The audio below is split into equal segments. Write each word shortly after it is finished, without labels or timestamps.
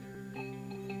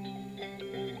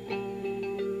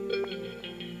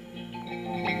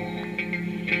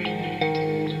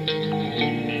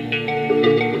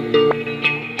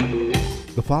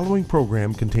The following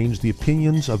program contains the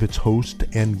opinions of its host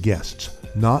and guests,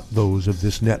 not those of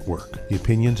this network. The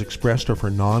opinions expressed are for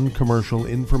non-commercial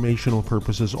informational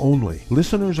purposes only.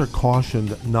 Listeners are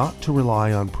cautioned not to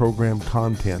rely on program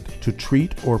content to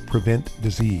treat or prevent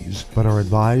disease, but are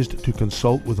advised to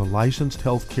consult with a licensed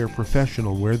healthcare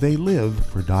professional where they live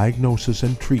for diagnosis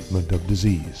and treatment of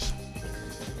disease.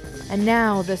 And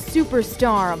now, the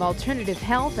superstar of alternative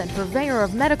health and purveyor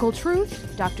of medical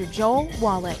truth, Dr. Joel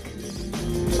Wallach.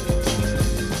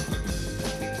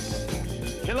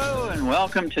 Hello and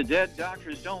welcome to Dead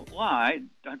Doctors Don't Lie.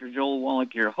 Dr. Joel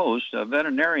Wallach, your host, a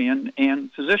veterinarian and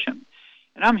physician.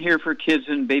 And I'm here for kids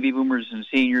and baby boomers and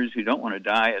seniors who don't want to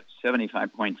die at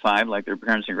 75.5 like their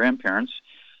parents and grandparents.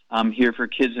 I'm here for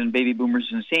kids and baby boomers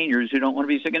and seniors who don't want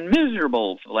to be sick and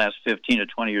miserable for the last 15 to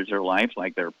 20 years of their life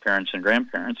like their parents and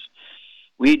grandparents.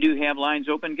 We do have lines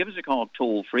open. Give us a call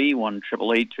toll-free,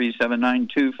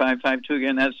 1-888-379-2552.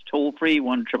 Again, that's toll-free,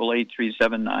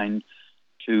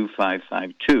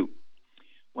 1-888-379-2552.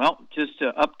 Well, just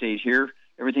to update here,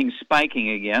 everything's spiking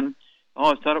again.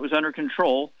 I thought it was under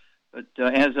control, but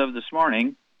as of this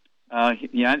morning, in the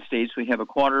United States, we have a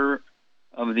quarter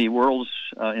of the world's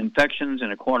infections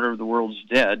and a quarter of the world's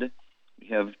dead. We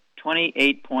have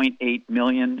 28.8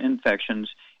 million infections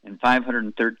and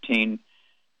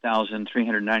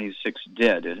 513,396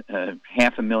 dead,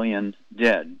 500,000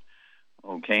 dead.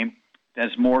 Okay,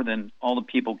 that's more than all the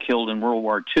people killed in World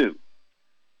War II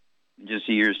in just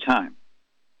a year's time.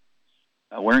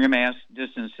 Wearing a mask,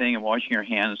 distancing, and washing your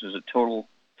hands was a total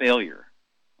failure,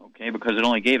 okay, because it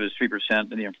only gave us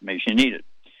 3% of the information needed.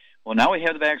 Well, now we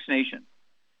have the vaccination.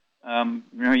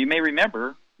 You may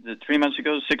remember that 3 months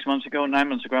ago, 6 months ago, 9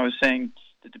 months ago, I was saying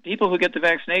that the people who get the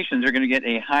vaccinations are going to get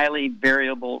a highly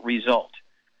variable result.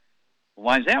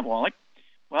 Why is that, Wallach?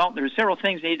 Well, there are several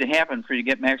things that need to happen for you to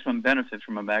get maximum benefit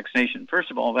from a vaccination.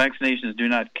 First of all, vaccinations do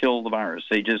not kill the virus.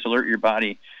 They just alert your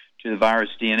body to the virus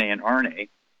DNA and RNA.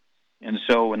 And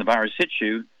so when the virus hits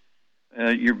you,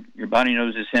 your body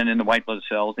knows to send in the white blood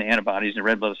cells, the antibodies, the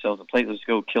red blood cells, the platelets to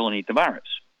go kill and eat the virus.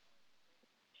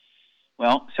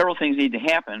 Well, several things need to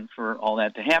happen for all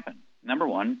that to happen. Number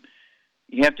one,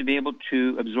 you have to be able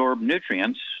to absorb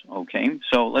nutrients, okay?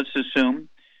 So let's assume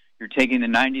you're taking the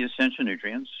 90 essential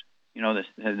nutrients, you know,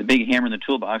 the big hammer in the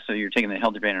toolbox, so you're taking the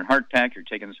Healthy Brain and Heart Pack, you're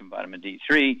taking some vitamin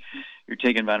D3, you're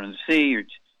taking vitamin C,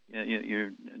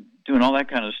 you're doing all that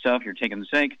kind of stuff, you're taking the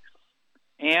zinc,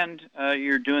 and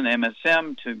you're doing the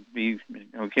MSM to be,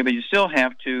 okay, but you still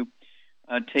have to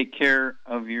take care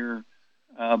of your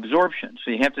absorption.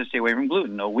 So you have to stay away from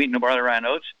gluten, no wheat, no barley, rye, and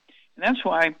oats. And that's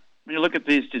why when you look at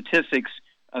the statistics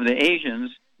of the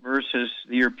Asians versus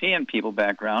the European people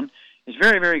background, it's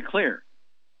very, very clear.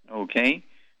 Okay?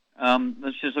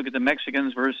 Let's just look at the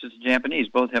Mexicans versus the Japanese.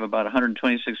 Both have about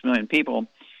 126 million people.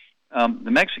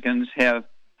 The Mexicans have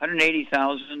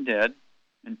 180,000 dead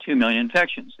and 2 million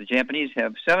infections. The Japanese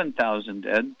have 7,000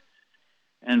 dead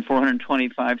and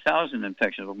 425,000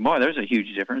 infections. Well, boy, there's a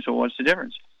huge difference. So what's the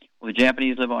difference? Well, the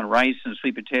Japanese live on rice and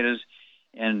sweet potatoes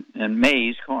and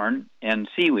maize, corn, and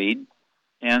seaweed.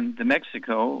 And the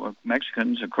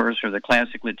Mexicans, of course, are the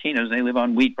classic Latinos. They live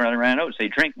on wheat, barley, rye, and oats. They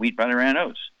drink wheat, barley, rye, and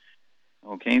oats.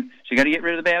 Okay? So you got to get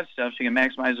rid of the bad stuff so you can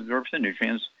maximize absorption of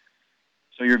nutrients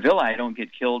so your villi don't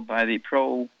get killed by the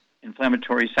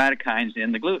pro-inflammatory cytokines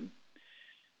in the gluten.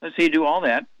 Let's say you do all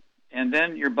that, and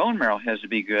then your bone marrow has to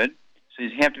be good. So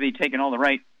you have to be taking all the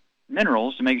right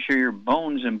minerals to make sure your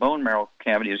bones and bone marrow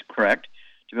cavity is correct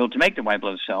to be able to make the white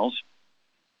blood cells.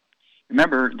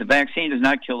 Remember, the vaccine does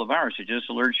not kill the virus. It just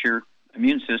alerts your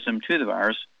immune system to the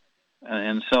virus.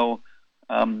 And so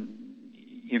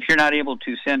if you're not able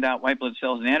to send out white blood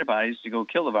cells and antibodies to go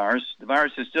kill the virus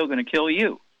is still going to kill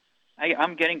you.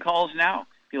 I'm getting calls now.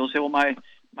 People say, well, my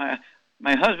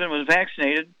husband was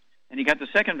vaccinated, and he got the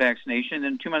second vaccination,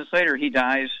 and 2 months later he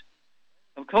dies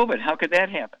of COVID. How could that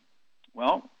happen?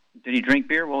 Well, did he drink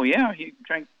beer? Well, yeah, he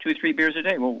drank 2-3 beers a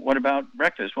day. Well, what about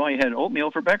breakfast? Well, he had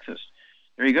oatmeal for breakfast.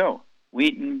 There you go.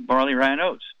 Wheat and barley, rye, and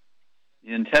oats.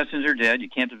 The intestines are dead. You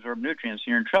can't absorb nutrients,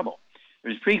 and you're in trouble.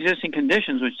 There's pre-existing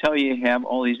conditions which tell you have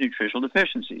all these nutritional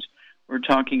deficiencies. We're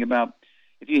talking about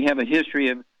if you have a history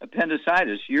of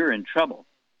appendicitis, you're in trouble.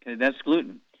 Okay, that's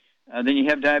gluten. Then you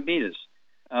have diabetes,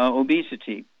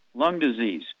 obesity, lung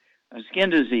disease, skin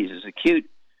diseases, acute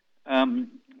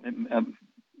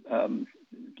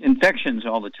infections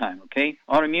all the time, okay?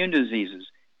 Autoimmune diseases.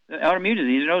 Autoimmune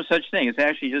disease, no such thing. It's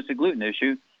actually just a gluten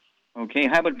issue, okay?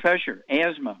 High blood pressure,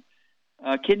 asthma,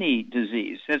 kidney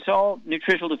disease. That's all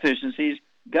nutritional deficiencies,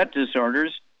 gut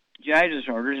disorders, GI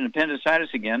disorders, and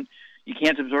appendicitis again. You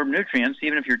can't absorb nutrients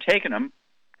even if you're taking them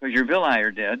because your villi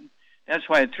are dead. That's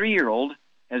why a 3-year-old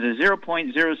has a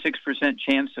 0.06%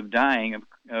 chance of dying of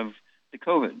the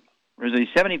COVID, whereas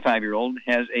a 75-year-old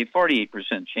has a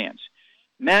 48% chance.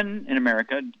 Men in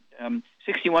America,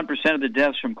 61% of the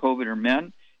deaths from COVID are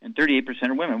men, and 38%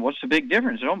 are women. What's the big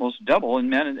difference? It's almost double in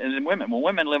men as in women. Well,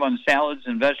 women live on salads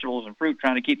and vegetables and fruit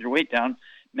trying to keep their weight down.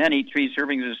 Men eat 3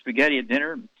 servings of spaghetti at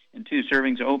dinner and 2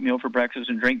 servings of oatmeal for breakfast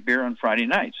and drink beer on Friday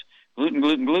nights.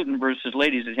 Gluten versus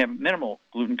ladies that have minimal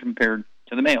gluten compared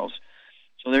to the males.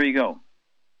 So there you go.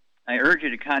 I urge you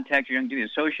to contact your Youngevity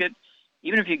associate.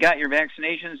 Even if you got your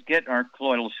vaccinations, get our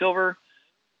colloidal silver.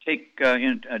 Take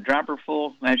a dropper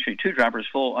full, actually 2 droppers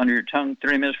full under your tongue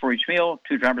 30 minutes for each meal,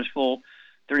 2 droppers full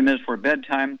 30 minutes for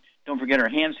bedtime. Don't forget our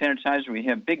hand sanitizer. We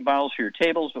have big bottles for your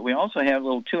tables, but we also have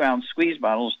little 2-ounce squeeze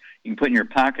bottles you can put in your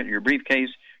pocket, your briefcase,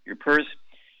 your purse.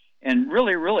 And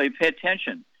really, really pay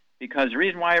attention, because the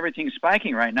reason why everything's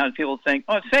spiking right now is people think,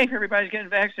 oh, it's safe, everybody's getting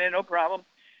vaccinated, no problem.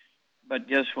 But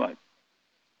guess what?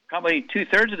 Probably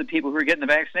 2/3 of the people who are getting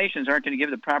the vaccinations aren't going to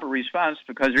give the proper response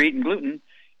because they're eating gluten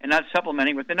and not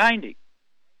supplementing with the 90.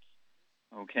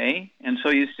 Okay? And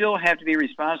so you still have to be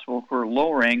responsible for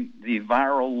lowering the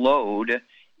viral load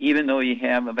even though you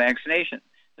have a vaccination.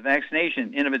 The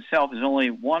vaccination in of itself is only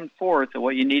 1/4 of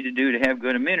what you need to do to have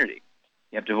good immunity.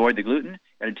 You have to avoid the gluten, you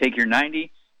got to take your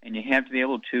 90, and you have to be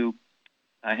able to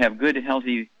have good,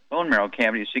 healthy bone marrow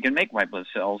cavities so you can make white blood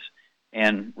cells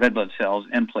and red blood cells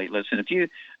and platelets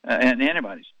and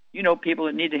antibodies. You know people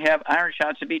that need to have iron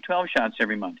shots and B12 shots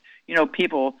every month. You know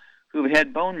people who've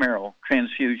had bone marrow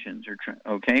transfusions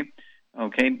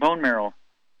bone marrow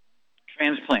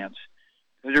transplants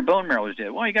because their bone marrow is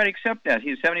dead. Well, you got to accept that.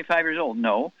 He's 75 years old.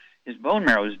 No, his bone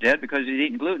marrow is dead because he's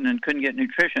eating gluten and couldn't get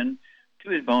nutrition to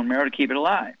his bone marrow to keep it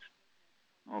alive.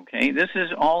 Okay, this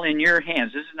is all in your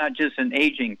hands. This is not just an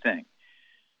aging thing.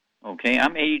 Okay,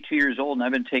 I'm 82 years old, and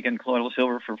I've been taking colloidal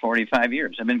silver for 45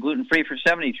 years. I've been gluten-free for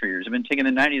 73 years. I've been taking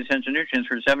the 90 essential nutrients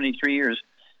for 73 years,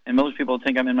 and most people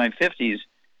think I'm in my 50s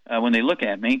when they look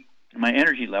at me, my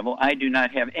energy level. I do not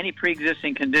have any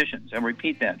pre-existing conditions. I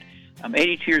repeat that. I'm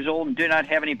 82 years old and do not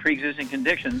have any pre-existing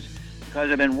conditions because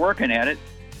I've been working at it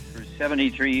for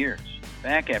 73 years.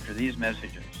 Back after these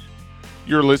messages.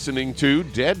 You're listening to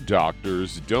Dead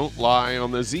Doctors Don't Lie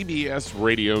on the ZBS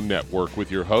Radio Network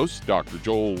with your host, Dr.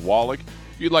 Joel Wallach.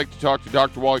 If you'd like to talk to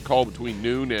Dr. Wallach, call between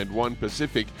noon and 1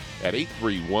 Pacific at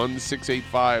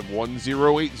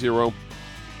 831-685-1080.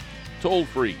 Toll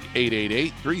free,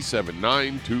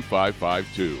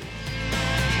 888-379-2552.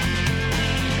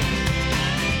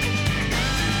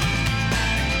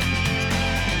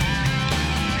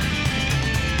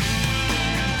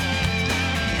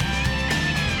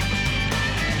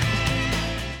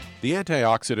 The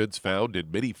antioxidants found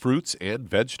in many fruits and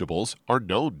vegetables are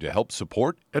known to help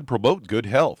support and promote good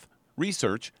health.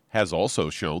 Research has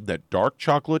also shown that dark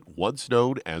chocolate, once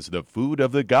known as the food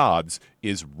of the gods,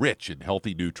 is rich in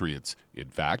healthy nutrients.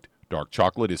 In fact, dark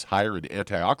chocolate is higher in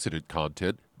antioxidant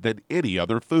content than any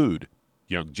other food.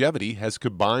 Youngevity has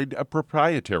combined a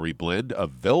proprietary blend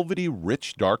of velvety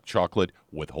rich dark chocolate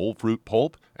with whole fruit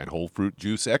pulp and whole fruit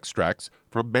juice extracts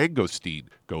from mangosteen,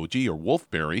 goji or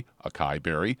wolfberry, acai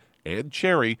berry, and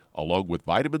cherry, along with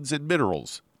vitamins and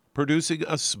minerals, producing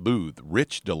a smooth,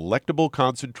 rich, delectable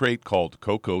concentrate called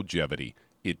Cocogevity.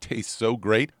 It tastes so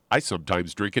great, I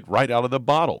sometimes drink it right out of the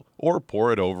bottle or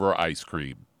pour it over ice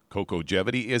cream.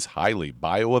 Cocogevity is highly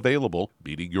bioavailable,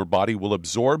 meaning your body will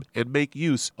absorb and make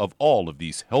use of all of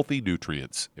these healthy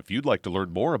nutrients. If you'd like to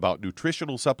learn more about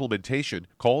nutritional supplementation,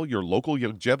 call your local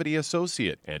Youngevity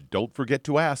associate, and don't forget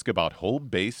to ask about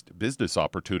home-based business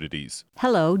opportunities.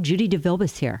 Hello, Judy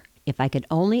DeVilbus here. If I could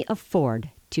only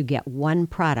afford to get one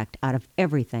product out of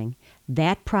everything,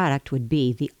 that product would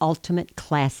be the Ultimate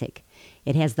Classic.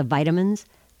 It has the vitamins,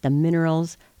 the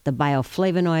minerals, the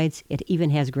bioflavonoids. It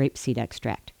even has grapeseed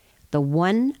extract. The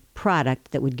one product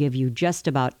that would give you just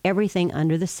about everything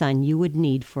under the sun you would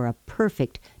need for a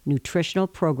perfect nutritional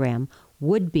program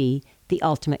would be the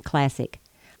Ultimate Classic.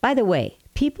 By the way,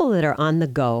 people that are on the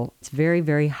go, it's very,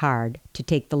 very hard to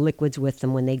take the liquids with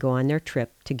them when they go on their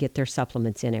trip to get their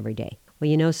supplements in every day. Well,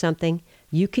 you know something?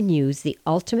 You can use the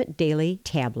Ultimate Daily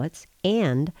tablets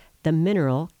and the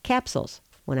mineral capsules.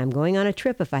 When I'm going on a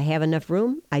trip, if I have enough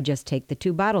room, I just take the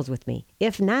 2 bottles with me.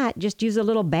 If not, just use a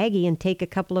little baggie and take a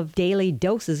couple of daily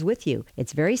doses with you.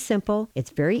 It's very simple. It's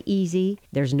very easy.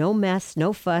 There's no mess,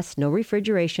 no fuss, no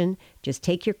refrigeration. Just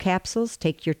take your capsules,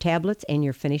 take your tablets, and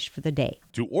you're finished for the day.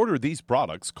 To order these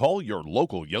products, call your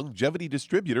local Youngevity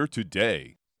distributor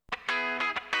today.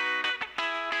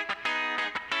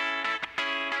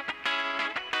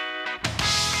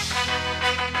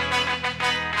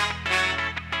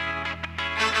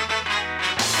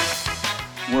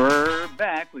 We're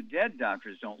back with Dead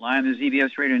Doctors Don't Lie on the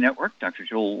ZBS Radio Network. Dr.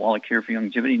 Joel Wallach here for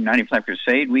Longevity 95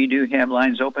 Crusade. We do have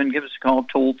lines open. Give us a call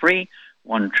toll-free,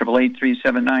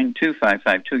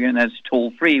 1-888-379-2552. Again, that's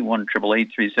toll-free,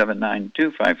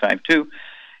 1-888-379-2552.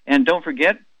 And don't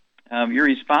forget, you're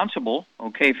responsible,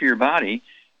 okay, for your body.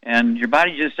 And your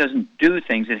body just doesn't do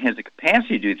things. It has the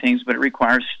capacity to do things, but it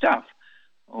requires stuff,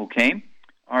 okay?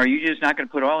 Are you just not going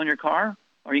to put oil in your car?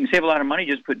 Or you can save a lot of money,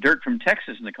 just put dirt from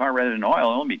Texas in the car rather than oil.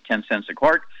 It'll only be 10 cents a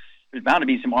quart. There's bound to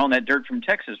be some oil in that dirt from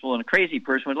Texas. Well, and a crazy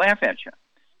person would laugh at you.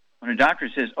 When a doctor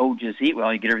says, oh, just eat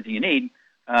well, you get everything you need,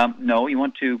 no, you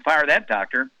want to fire that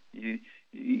doctor. You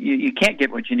can't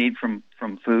get what you need from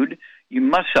food. You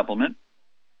must supplement.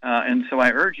 And so I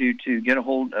urge you to get a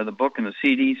hold of the book and the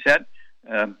CD set.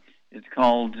 It's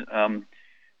called,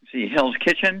 Hell's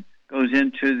Kitchen. Goes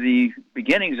into the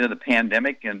beginnings of the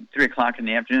pandemic and 3 o'clock in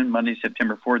the afternoon, Monday,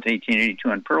 September 4th, 1882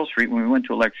 on Pearl Street, when we went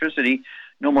to electricity.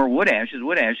 No more wood ashes.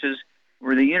 Wood ashes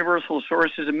were the universal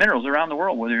sources of minerals around the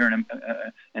world, whether you're an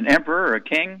emperor or a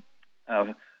king,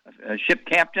 a ship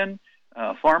captain,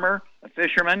 a farmer, a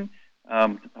fisherman,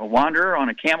 a wanderer on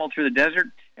a camel through the desert.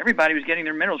 Everybody was getting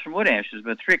their minerals from wood ashes.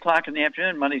 But 3 o'clock in the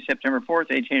afternoon, Monday, September 4th,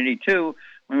 1882,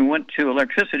 when we went to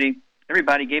electricity,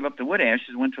 everybody gave up the wood ashes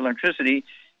and went to electricity.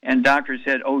 And doctors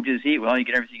said, oh, just eat well. You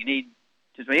get everything you need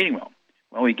just by eating well.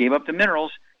 Well, we gave up the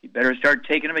minerals. You better start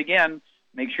taking them again.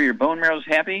 Make sure your bone marrow's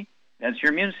happy. That's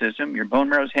your immune system. Your bone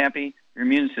marrow's happy. Your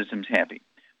immune system's happy.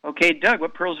 Okay, Doug,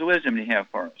 what pearls of wisdom do you have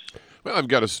for us? Well, I've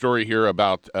got a story here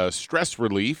about stress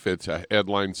relief. It's a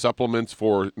headline, supplements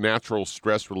for natural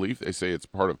stress relief. They say it's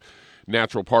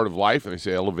natural part of life, and they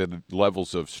say elevated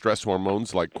levels of stress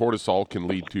hormones like cortisol can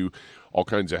lead to all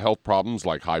kinds of health problems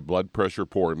like high blood pressure,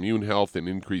 poor immune health, and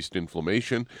increased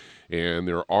inflammation. And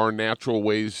there are natural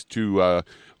ways to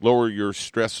lower your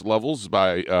stress levels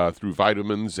by through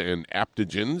vitamins and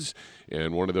adaptogens.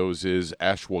 And one of those is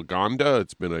ashwagandha.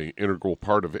 It's been an integral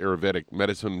part of Ayurvedic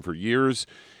medicine for years.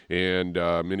 And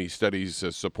many studies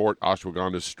support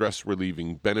ashwagandha's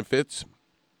stress-relieving benefits.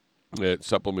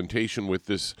 Supplementation with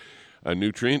this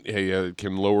nutrient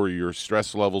can lower your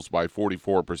stress levels by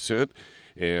 44%.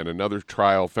 And another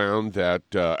trial found that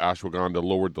ashwagandha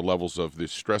lowered the levels of the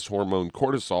stress hormone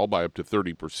cortisol by up to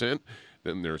 30%.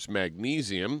 Then there's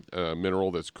magnesium, a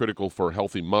mineral that's critical for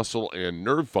healthy muscle and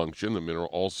nerve function. The mineral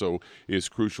also is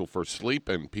crucial for sleep,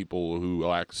 and people who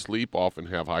lack sleep often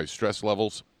have high stress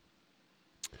levels.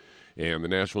 And the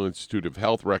National Institute of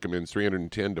Health recommends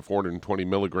 310 to 420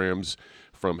 milligrams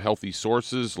from healthy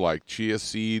sources like chia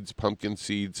seeds, pumpkin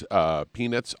seeds,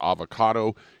 peanuts,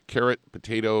 avocado, carrot,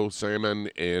 potato, salmon,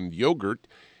 and yogurt.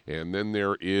 And then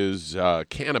there is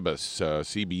cannabis,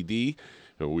 CBD,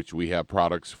 which we have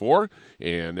products for,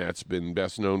 and that's been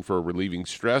best known for relieving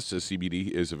stress. The CBD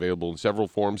is available in several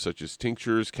forms, such as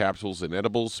tinctures, capsules, and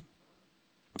edibles.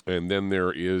 And then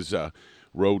there is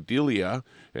Rhodiola,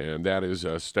 and that is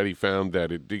a study found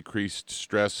that it decreased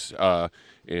stress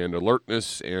and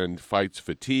alertness and fights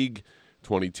fatigue.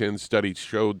 2010 study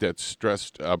showed that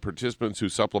stressed participants who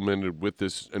supplemented with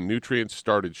this nutrient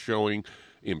started showing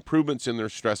improvements in their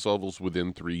stress levels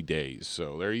within 3 days.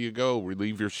 So there you go,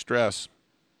 relieve your stress.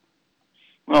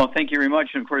 Well, thank you very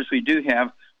much. And, of course, we do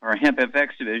have our Hemp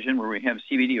FX division where we have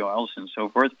CBD oils and so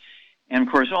forth. And,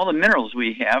 of course, all the minerals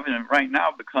we have. And right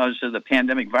now, because of the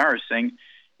pandemic virus thing,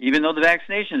 even though the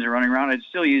vaccinations are running around, I'd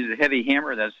still use the Heavy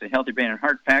Hammer. That's the Healthy Brain and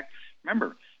Heart Pack.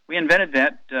 Remember, we invented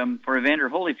that for Evander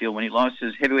Holyfield when he lost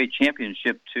his heavyweight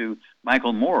championship to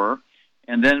Michael Moorer.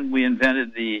 And then we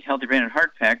invented the Healthy Brain and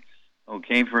Heart Pack,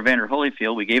 okay, for Evander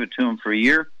Holyfield. We gave it to him for a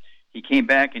year. He came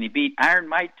back and he beat Iron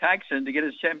Mike Tyson to get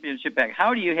his championship back.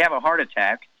 How do you have a heart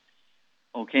attack,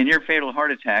 okay, near fatal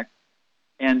heart attack,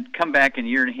 and come back a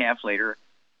year and a half later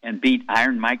and beat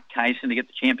Iron Mike Tyson to get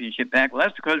the championship back? Well,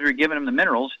 that's because we were giving him the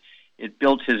minerals. It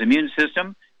built his immune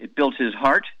system. It built his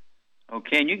heart,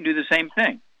 okay, and you can do the same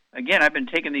thing. Again, I've been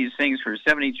taking these things for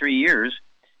 73 years,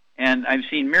 and I've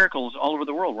seen miracles all over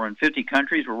the world. We're in 50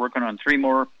 countries. We're working on 4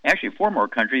 more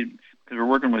countries, because we're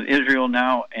working with Israel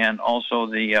now and also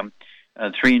the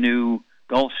 3 new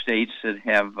Gulf states that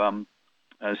have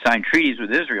signed treaties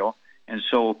with Israel. And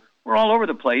so we're all over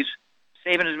the place,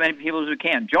 saving as many people as we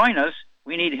can. Join us.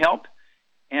 We need help.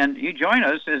 And you join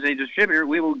us as a distributor.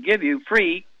 We will give you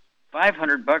free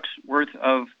 $500 worth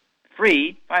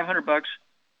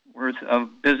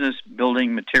of business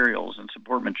building materials and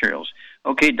support materials.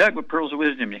 Okay, Doug, what pearls of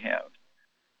wisdom do you have?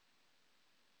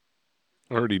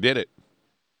 I already did it.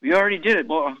 You already did it.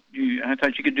 Well, I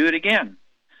thought you could do it again.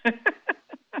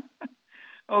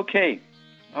 Okay.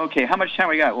 How much time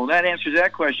we got? Well, that answers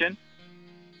that question.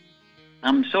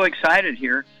 I'm so excited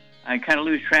here. I kind of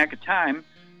lose track of time.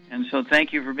 And so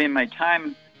thank you for being my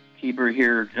timekeeper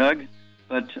here, Doug.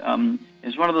 But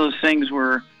it's one of those things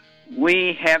where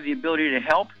we have the ability to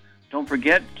help. Don't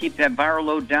forget, keep that viral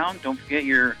load down. Don't forget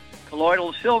your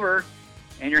colloidal silver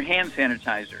and your hand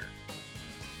sanitizer.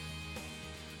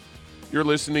 You're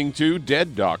listening to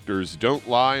Dead Doctors Don't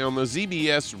Lie on the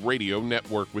ZBS Radio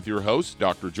Network with your host,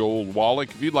 Dr. Joel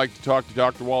Wallach. If you'd like to talk to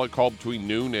Dr. Wallach, call between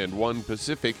noon and 1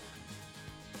 Pacific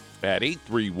at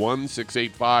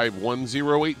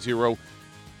 831-685-1080.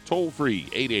 Toll free,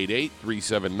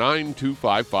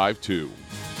 888-379-2552.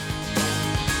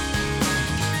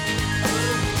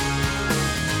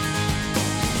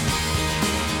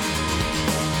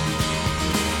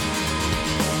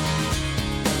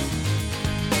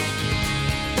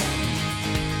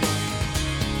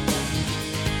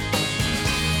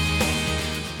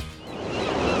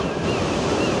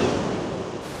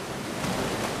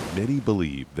 Many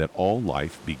believe that all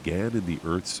life began in the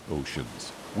Earth's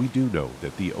oceans. We do know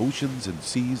that the oceans and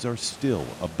seas are still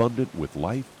abundant with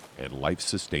life and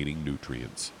life-sustaining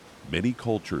nutrients. Many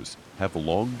cultures have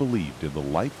long believed in the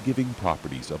life-giving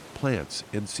properties of plants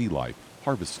and sea life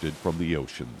harvested from the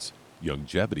oceans.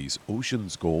 Youngevity's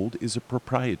Ocean's Gold is a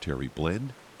proprietary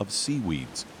blend of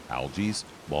seaweeds, algae,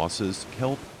 mosses,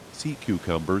 kelp, sea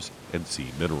cucumbers, and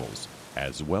sea minerals,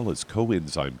 as well as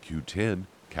coenzyme Q10,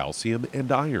 calcium,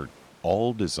 and iron,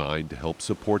 all designed to help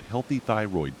support healthy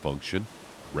thyroid function,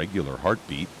 regular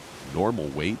heartbeat, normal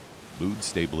weight, mood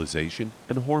stabilization,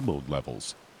 and hormone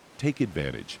levels. Take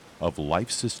advantage of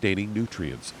life-sustaining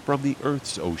nutrients from the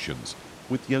Earth's oceans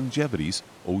with Youngevity's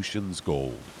Ocean's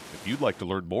Gold. If you'd like to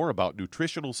learn more about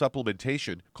nutritional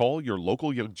supplementation, call your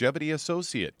local Youngevity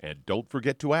associate, and don't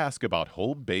forget to ask about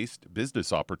home-based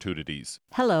business opportunities.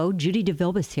 Hello, Judy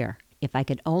DeVilbus here. If I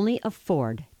could only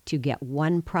afford to get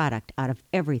one product out of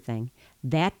everything,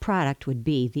 that product would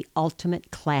be the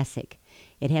Ultimate Classic.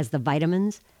 It has the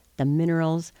vitamins, the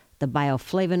minerals, the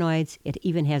bioflavonoids. It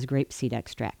even has grapeseed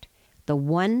extract. The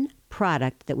one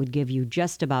product that would give you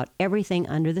just about everything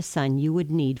under the sun you would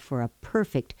need for a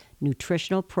perfect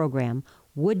nutritional program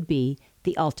would be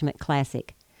the Ultimate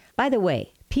Classic. By the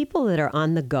way, people that are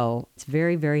on the go, it's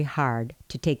very, very hard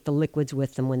to take the liquids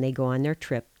with them when they go on their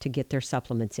trip to get their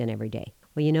supplements in every day.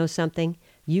 Well, you know something?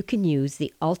 You can use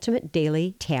the Ultimate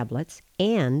Daily tablets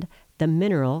and the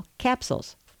mineral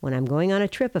capsules. When I'm going on a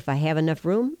trip, if I have enough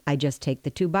room, I just take the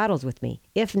 2 bottles with me.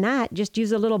 If not, just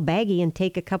use a little baggie and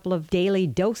take a couple of daily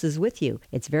doses with you.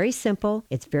 It's very simple.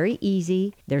 It's very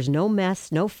easy. There's no mess,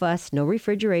 no fuss, no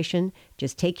refrigeration.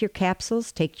 Just take your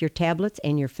capsules, take your tablets,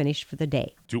 and you're finished for the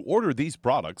day. To order these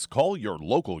products, call your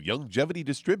local Youngevity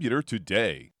distributor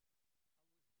today.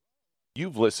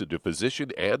 You've listened to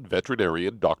physician and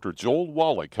veterinarian Dr. Joel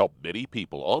Wallach help many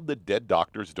people on the Dead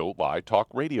Doctors Don't Lie talk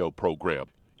radio program.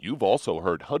 You've also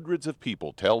heard hundreds of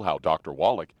people tell how Dr.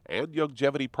 Wallach and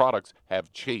Youngevity products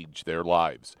have changed their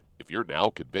lives. If you're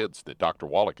now convinced that Dr.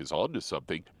 Wallach is onto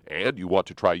something and you want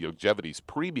to try Youngevity's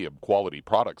premium quality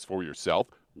products for yourself,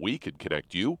 we can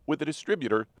connect you with a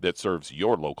distributor that serves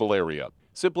your local area.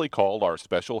 Simply call our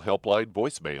special helpline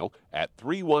voicemail at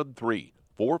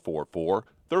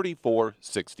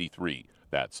 313-444-3463.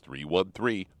 That's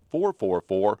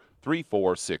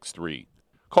 313-444-3463.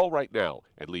 Call right now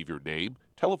and leave your name,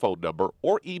 telephone number,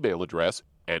 or email address,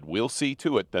 and we'll see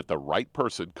to it that the right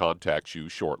person contacts you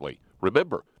shortly.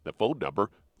 Remember, the phone number,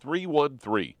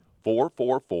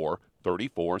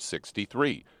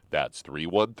 313-444-3463. That's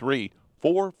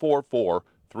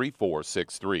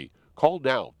 313-444-3463. Call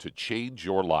now to change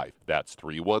your life. That's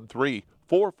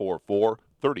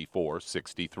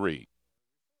 313-444-3463.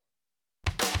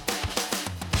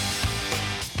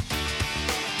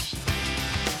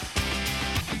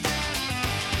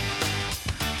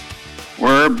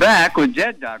 We're back with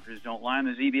Dead Doctors Don't Lie on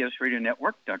the ZBS Radio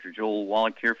Network. Dr. Joel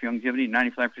Wallach here for Youngevity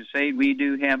 95 Crusade. We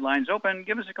do have lines open.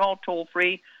 Give us a call toll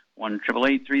free,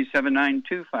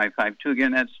 1-888-379-2552.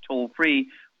 Again, that's toll free,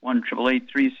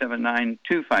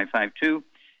 1-888-379-2552.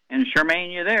 And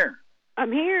Charmaine, you there?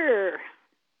 I'm here.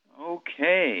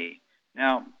 Okay.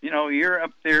 Now, you're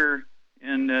up there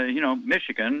in,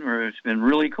 Michigan, where it's been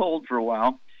really cold for a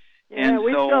while. Yeah, and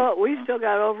we still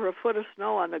got over a foot of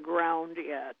snow on the ground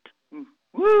yet.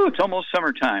 Woo, it's almost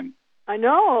summertime. I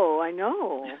know.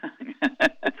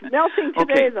 It's melting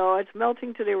today, Okay. though. It's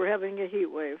melting today. We're having a heat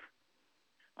wave.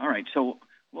 All right. So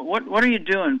what are you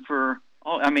doing for,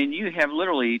 you have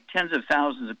literally tens of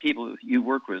thousands of people you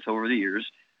work with over the years,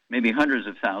 maybe hundreds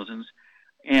of thousands,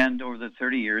 and over the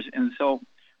 30 years. And so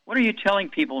what are you telling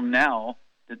people now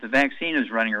that the vaccine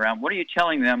is running around? What are you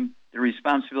telling them the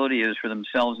responsibility is for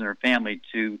themselves and their family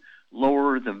to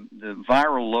lower the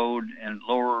viral load and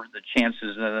lower the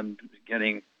chances of them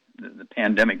getting the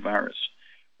pandemic virus?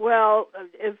 Well,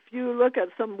 if you look at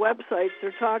some websites,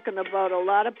 they're talking about a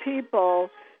lot of people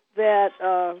that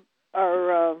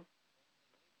are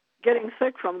getting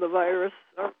sick from the virus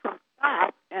or from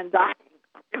shot and dying.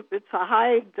 It's a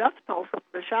high death toll from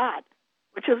the shot,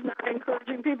 which is not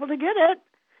encouraging people to get it.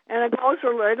 And it goes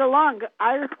right along.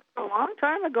 I heard a long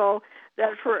time ago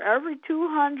that for every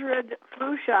 200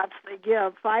 flu shots they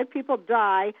give, 5 people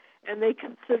die, and they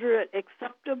consider it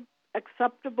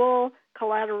acceptable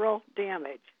collateral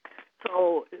damage.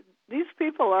 So these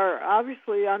people are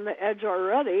obviously on the edge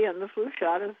already, and the flu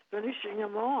shot is finishing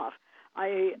them off.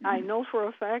 I know for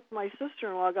a fact my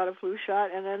sister-in-law got a flu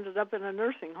shot and ended up in a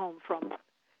nursing home from it.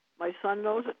 My son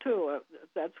knows it too.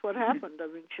 That's what happened. I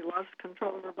mean, she lost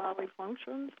control of her bodily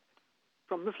functions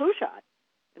from the flu shot,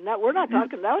 and that we're not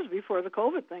talking. That was before the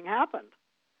COVID thing happened.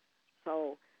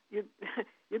 So you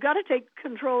got to take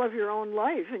control of your own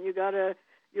life, and your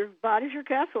body's your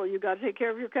castle. You got to take care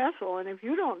of your castle, and if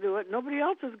you don't do it, nobody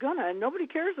else is gonna, and nobody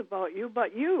cares about you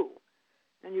but you,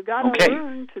 and you got to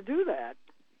learn to do that.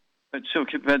 But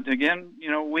again,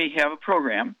 we have a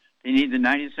program. They need the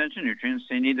 90 essential nutrients.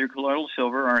 They need their colloidal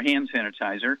silver, our hand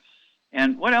sanitizer.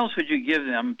 And what else would you give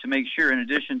them to make sure, in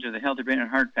addition to the Healthy Brain and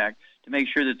Heart Pack, to make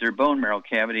sure that their bone marrow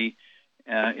cavity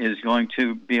is going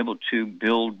to be able to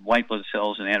build white blood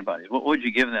cells and antibodies? What would you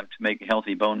give them to make a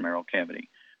healthy bone marrow cavity?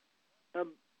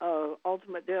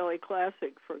 Ultimate Daily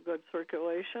Classic for good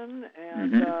circulation,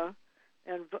 and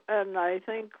I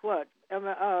think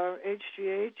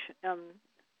HGH,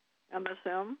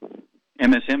 MSM.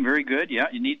 MSM, very good. Yeah,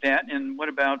 you need that. And what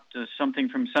about something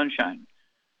from sunshine?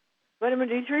 Vitamin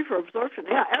D3 for absorption.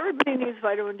 Yeah, everybody needs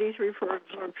vitamin D3 for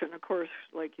absorption. Of course,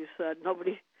 like you said,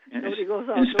 nobody goes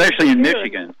out. Especially in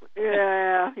Michigan.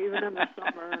 Yeah, even in the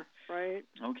summer, right?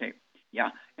 Okay.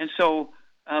 Yeah, and so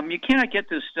you cannot get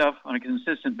this stuff on a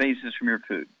consistent basis from your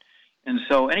food. And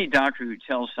so any doctor who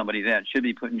tells somebody that should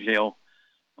be put in jail,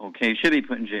 should be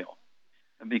put in jail,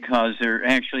 because they're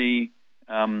actually,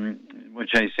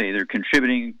 they're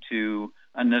contributing to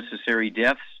unnecessary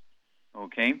deaths,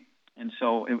 And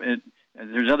so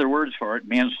there's other words for it,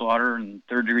 manslaughter and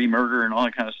third-degree murder and all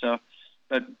that kind of stuff.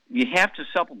 But you have to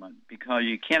supplement because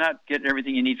you cannot get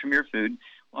everything you need from your food.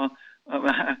 Well,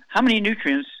 how many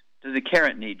nutrients does a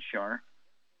carrot need, Shar?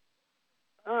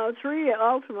 3,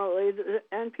 ultimately, the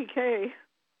NPK.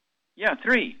 Yeah,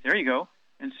 3. There you go.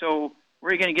 And so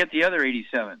where are you going to get the other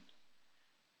 87?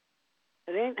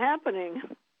 It ain't happening.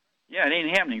 Yeah, it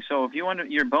ain't happening. So if you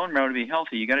want your bone marrow to be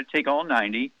healthy, you got to take all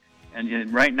 90.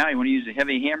 And right now, you want to use a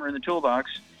heavy hammer in the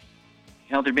toolbox.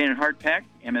 Healthy Brain and Heart Pack,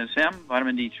 MSM,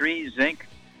 vitamin D3, zinc,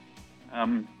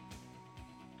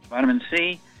 vitamin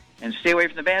C, and stay away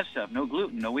from the bad stuff. No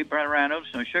gluten, no wheat, brown oats,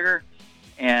 no sugar,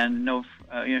 and no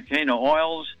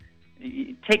oils.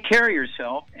 Take care of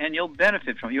yourself, and you'll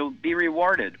benefit from it. You'll be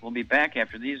rewarded. We'll be back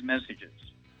after these messages.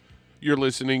 You're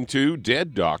listening to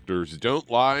Dead Doctors Don't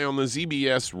Lie on the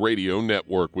ZBS Radio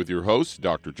Network with your host,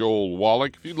 Dr. Joel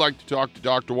Wallach. If you'd like to talk to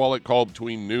Dr. Wallach, call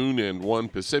between noon and 1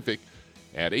 Pacific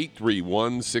at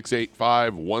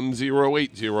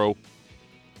 831-685-1080.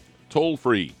 Toll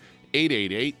free,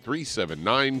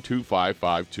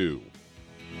 888-379-2552.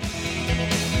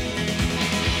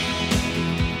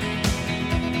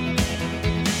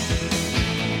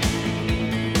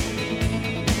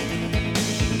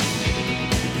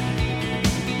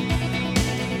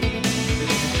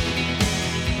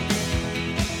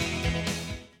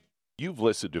 You've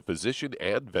listened to physician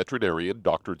and veterinarian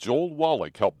Dr. Joel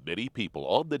Wallach help many people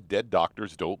on the Dead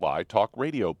Doctors Don't Lie talk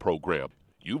radio program.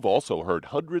 You've also heard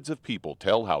hundreds of people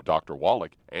tell how Dr.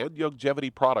 Wallach and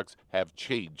Youngevity products have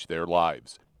changed their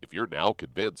lives. If you're now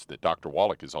convinced that Dr.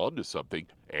 Wallach is onto something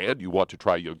and you want to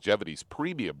try Youngevity's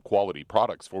premium quality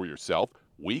products for yourself,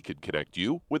 we can connect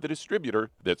you with a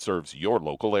distributor that serves your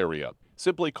local area.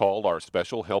 Simply call our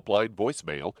special helpline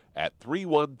voicemail at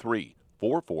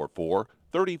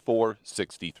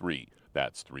 313-444-3463.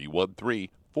 That's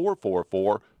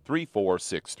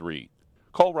 313-444-3463.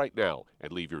 Call right now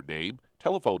and leave your name,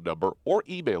 telephone number, or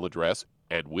email address,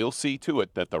 and we'll see to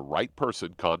it that the right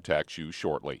person contacts you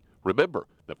shortly. Remember,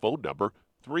 the phone number,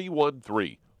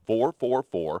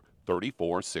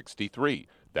 313-444-3463.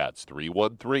 That's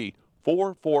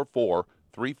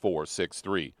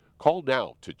 313-444-3463. Call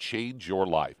now to change your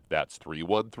life. That's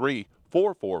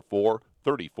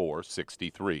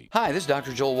 313-444-3463. Hi, this is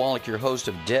Dr. Joel Wallach, your host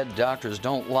of Dead Doctors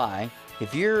Don't Lie.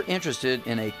 If you're interested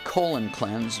in a colon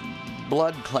cleanse,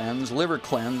 blood cleanse, liver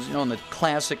cleanse, in the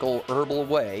classical herbal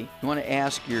way, you want to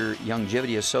ask your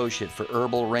Youngevity associate for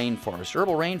Herbal Rainforest.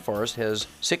 Herbal Rainforest has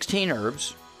 16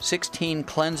 herbs, 16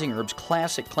 cleansing herbs,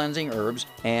 classic cleansing herbs,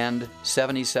 and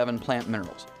 77 plant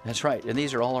minerals. That's right, and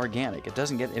these are all organic. It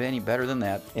doesn't get any better than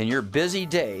that. In your busy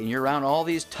day, and you're around all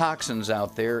these toxins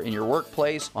out there in your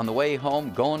workplace, on the way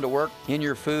home, going to work, in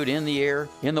your food, in the air,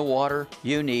 in the water,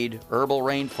 you need Herbal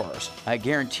Rainforest. I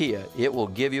guarantee you, it will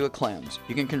give you a cleanse.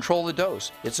 You can control the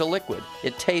dose. It's a liquid.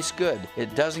 It tastes good.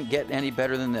 It doesn't get any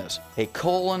better than this. A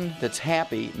colon that's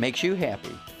happy makes you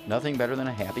happy. Nothing better than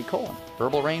a happy colon.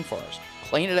 Herbal Rainforest.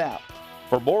 Clean it out.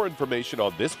 For more information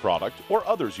on this product or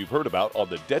others you've heard about on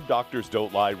the Dead Doctors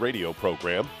Don't Lie radio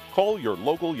program, call your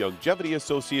local Youngevity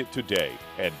associate today.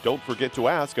 And don't forget to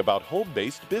ask about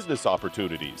home-based business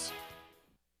opportunities.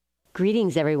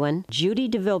 Greetings, everyone. Judy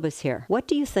DeVilbus here. What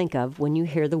do you think of when you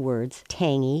hear the words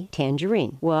tangy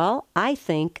tangerine? Well, I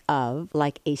think of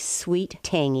like a sweet,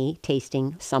 tangy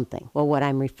tasting something. Well, what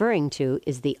I'm referring to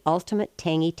is the Ultimate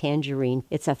Tangy Tangerine.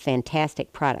 It's a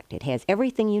fantastic product. It has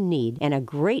everything you need, and a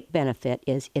great benefit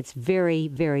is it's very,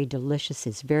 very delicious.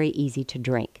 It's very easy to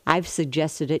drink. I've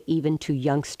suggested it even to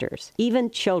youngsters. Even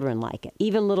children like it.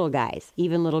 Even little guys.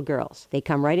 Even little girls. They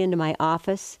come right into my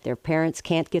office. Their parents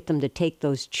can't get them to take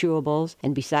those chewables,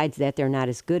 and besides that, they're not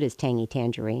as good as Tangy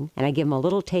Tangerine. And I give them a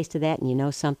little taste of that, and you know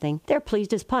something? They're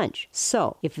pleased as punch.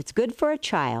 So, if it's good for a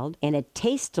child and it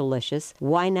tastes delicious,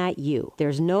 why not you?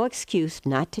 There's no excuse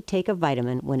not to take a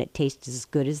vitamin when it tastes as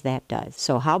good as that does.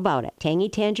 So how about it? Tangy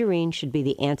Tangerine should be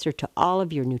the answer to all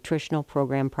of your nutritional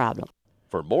program problems.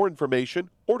 For more information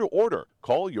or to order,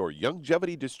 call your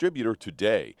Youngevity distributor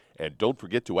today. And don't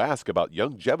forget to ask about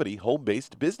Youngevity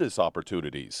home-based business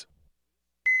opportunities.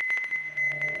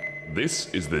 This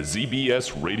is the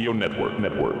ZBS Radio Network.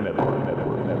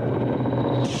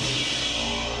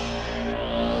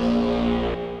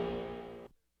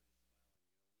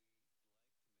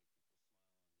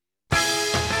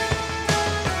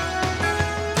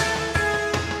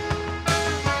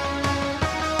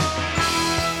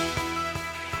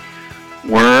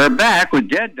 We're back with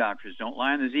Dead Doctors Don't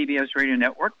Lie on the ZBS Radio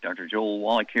Network. Dr. Joel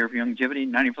Wallach here for Youngevity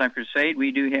 95 Crusade.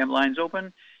 We do have lines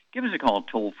open. Give us a call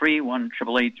toll-free,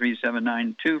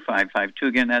 1-888-379-2552.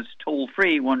 Again, that's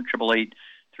toll-free,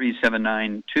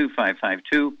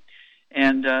 1-888-379-2552.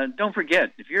 And don't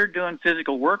forget, if you're doing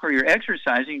physical work or you're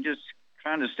exercising, just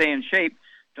trying to stay in shape,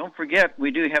 don't forget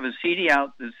we do have a CD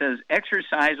out that says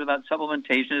Exercise Without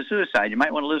Supplementation is Suicide. You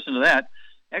might want to listen to that.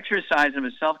 Exercise in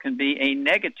itself can be a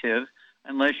negative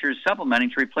unless you're supplementing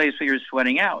to replace what you're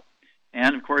sweating out.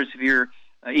 And, of course, if you're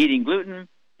eating gluten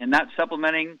and not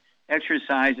supplementing,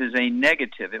 exercise is a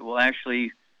negative. It will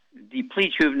actually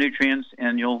deplete you of nutrients,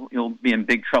 and you'll be in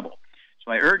big trouble.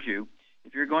 So I urge you,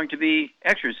 if you're going to be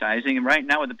exercising, and right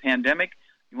now with the pandemic,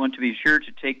 you want to be sure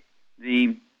to take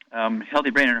the Healthy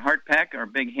Brain and Heart Pack, our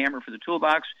big hammer for the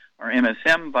toolbox, our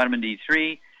MSM, vitamin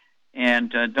D3,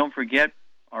 and don't forget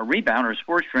our Rebound, our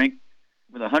sports drink,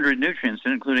 with 100 nutrients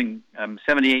in it, including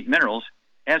 78 minerals.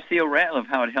 Ask Theo Ratliff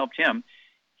how it helped him.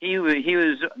 He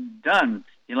was done.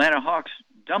 The Atlanta Hawks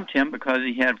dumped him because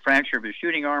he had a fracture of his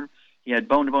shooting arm. He had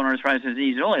bone-to-bone arthritis.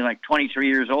 He's only like 23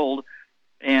 years old.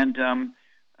 And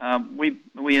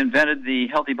we invented the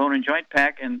Healthy Bone and Joint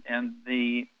Pack and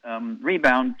the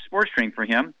Rebound sports drink for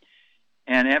him.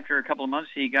 And after a couple of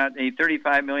months, he got a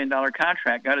 $35 million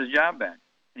contract, got his job back,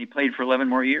 and he played for 11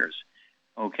 more years.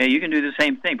 Okay, you can do the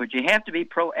same thing, but you have to be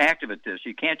proactive at this.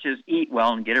 You can't just eat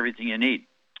well and get everything you need.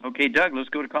 Okay, Doug, let's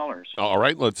go to callers. All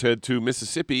right, let's head to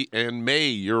Mississippi. And May,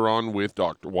 you're on with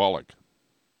Dr. Wallach.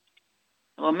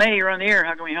 Hello, May, you're on the air.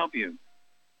 How can we help you?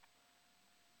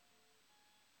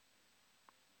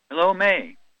 Hello,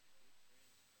 May.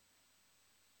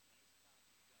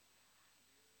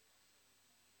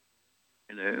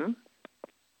 Hello?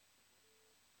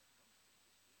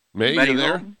 May, Anybody you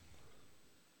there? home?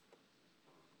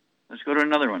 Let's go to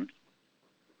another one.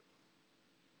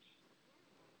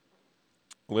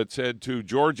 Let's head to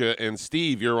Georgia. And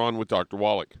Steve, you're on with Dr.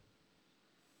 Wallach.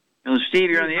 Hello, Steve,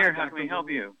 you're on the air. How can we help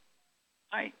you?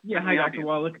 Hi. Yeah, hi, Dr.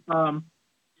 Wallach.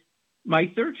 My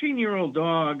 13-year-old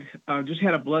dog just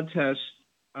had a blood test,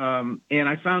 and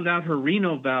I found out her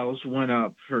renal valves went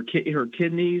up. Her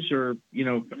kidneys are,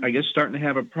 I guess starting to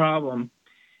have a problem.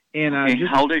 And I just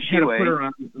how old does she had to weigh? put her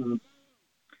on.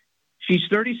 She's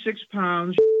 36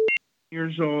 pounds,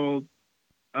 years old.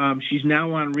 She's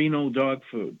now on renal dog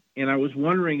food. And I was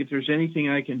wondering if there's anything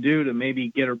I can do to maybe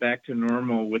get her back to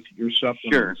normal with your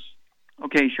supplements. Sure.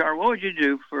 Okay, Char, what would you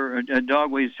do for a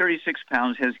dog weighs 36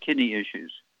 pounds, has kidney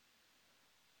issues?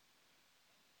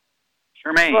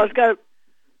 Charmaine. Well, it's got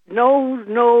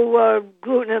no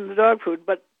gluten in the dog food,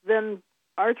 but then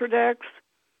Arthrodex,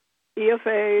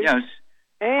 EFA, Yes.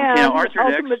 and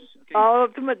Arthrodex.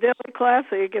 Ultimate Daily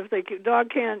Classic. If the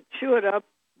dog can't chew it up,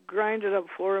 grind it up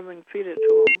for him and feed it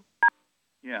to him.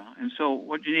 Yeah, and so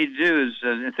what you need to do is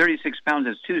 36 pounds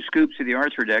is 2 scoops of the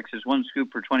Arthrodex. Is 1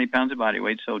 scoop per 20 pounds of body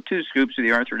weight, so 2 scoops of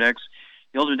the Arthrodex.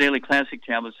 The Ultra Daily Classic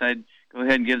tablets, I'd go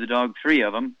ahead and give the dog 3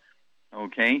 of them.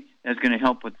 Okay, that's going to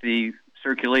help with the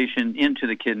circulation into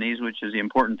the kidneys, which is the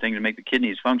important thing to make the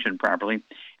kidneys function properly.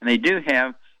 And they do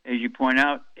have, as you point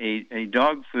out, a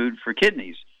dog food for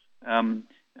kidneys,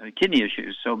 kidney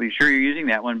issues. So be sure you're using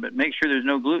that one, but make sure there's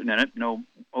no gluten in it, no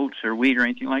oats or wheat or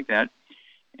anything like that.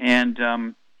 And,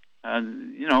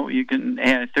 you can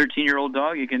add a 13-year-old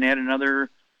dog, you can add another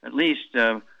at least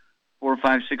 4,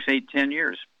 5, 6, 8, 10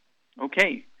 years.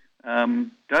 Okay.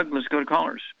 Doug, let's go to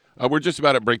callers. We're just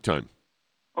about at break time.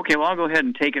 Okay, well, I'll go ahead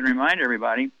and take it and remind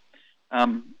everybody.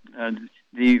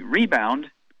 The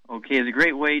Rebound, is a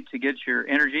great way to get your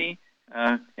energy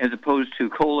as opposed to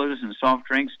colas and soft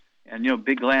drinks and,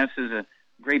 big glasses of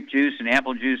grape juice and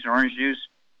apple juice and orange juice.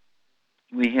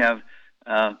 We have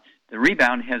the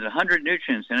Rebound has 100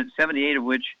 nutrients in it, 78 of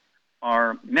which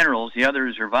are minerals. The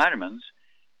others are vitamins.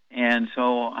 And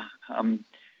so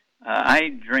I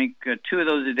drink 2 of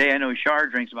those a day. I know Shar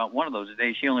drinks about 1 of those a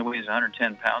day. She only weighs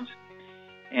 110 pounds.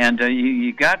 And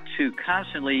you got to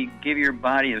constantly give your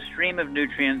body a stream of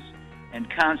nutrients and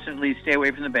constantly stay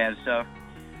away from the bad stuff.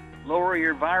 Lower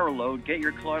your viral load, get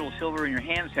your colloidal silver in your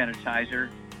hand sanitizer,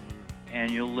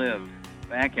 and you'll live.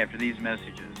 Back after these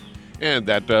messages. And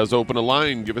that does open a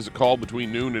line. Give us a call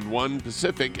between noon and 1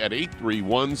 Pacific at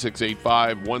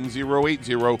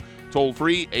 831-685-1080. Toll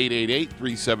free,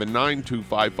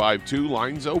 888-379-2552.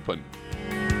 Lines open.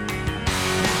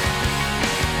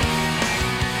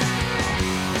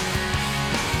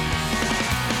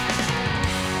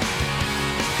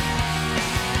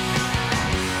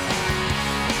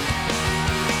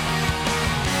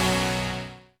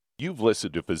 You've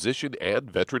listened to physician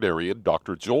and veterinarian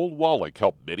Dr. Joel Wallach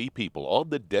help many people on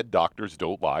the Dead Doctors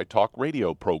Don't Lie talk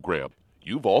radio program.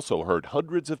 You've also heard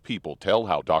hundreds of people tell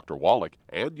how Dr. Wallach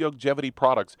and Youngevity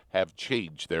products have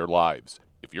changed their lives.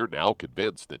 If you're now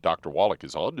convinced that Dr. Wallach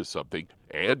is onto something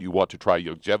and you want to try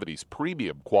Youngevity's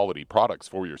premium quality products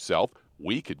for yourself,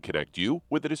 we can connect you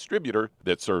with a distributor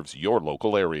that serves your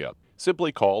local area.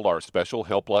 Simply call our special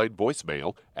helpline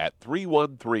voicemail at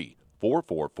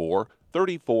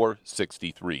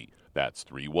 313-444-3463. That's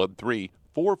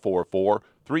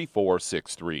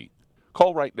 313-444-3463.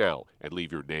 Call right now and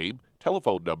leave your name,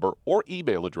 telephone number, or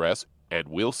email address, and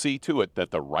we'll see to it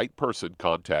that the right person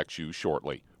contacts you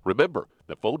shortly. Remember,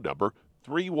 the phone number,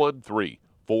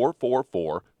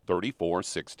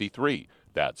 313-444-3463.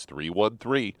 That's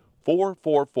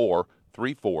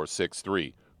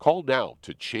 313-444-3463. Call now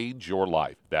to change your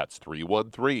life. That's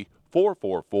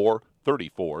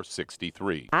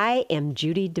 313-444-3463. I am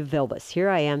Judy DeVilbus. Here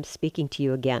I am speaking to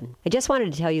you again. I just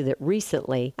wanted to tell you that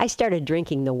recently I started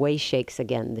drinking the Whey Shakes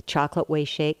again, the chocolate Whey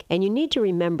Shake. And you need to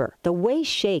remember, the Whey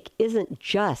Shake isn't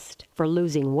just for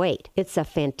losing weight. It's a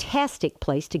fantastic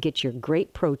place to get your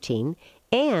great protein.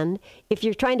 And if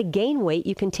you're trying to gain weight,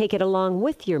 you can take it along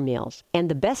with your meals. And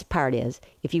the best part is,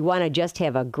 if you want to just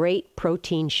have a great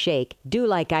protein shake, do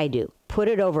like I do. Put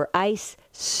it over ice,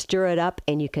 stir it up,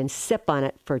 and you can sip on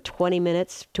it for 20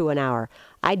 minutes to an hour.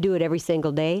 I do it every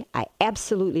single day. I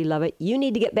absolutely love it. You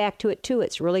need to get back to it too.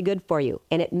 It's really good for you.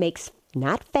 And it makes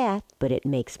not fat, but it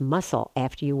makes muscle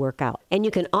after you work out. And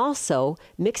you can also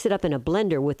mix it up in a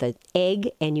blender with an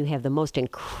egg, and you have the most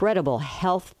incredible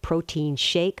health protein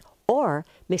shake. Or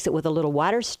mix it with a little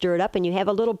water, stir it up, and you have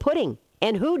a little pudding.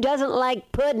 And who doesn't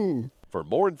like pudding? For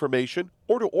more information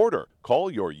or to order, call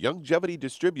your Youngevity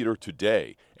distributor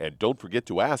today. And don't forget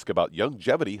to ask about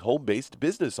Youngevity home-based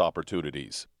business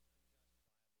opportunities.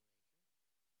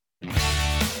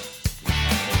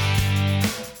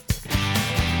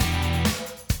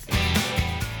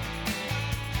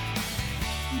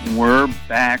 We're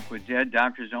back with Dead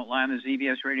Doctors Don't Lie on the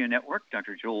ZBS Radio Network.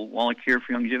 Dr. Joel Wallach here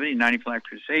for Youngevity, 95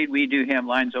 Crusade. We do have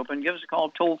lines open. Give us a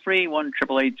call toll-free,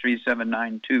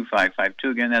 1-888-379-2552.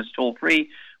 Again, that's toll-free,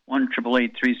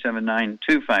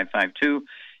 1-888-379-2552.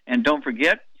 And don't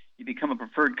forget, you become a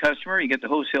preferred customer, you get the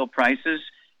wholesale prices,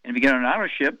 and if you get on an auto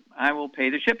ship, I will pay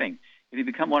the shipping. If you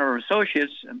become one of our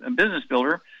associates, a business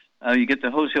builder, you get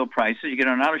the wholesale prices, you get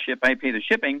on an auto ship, I pay the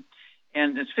shipping.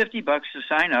 And it's $50 to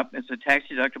sign up. It's a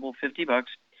tax-deductible $50.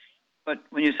 But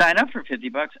when you sign up for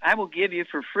 $50, I will give you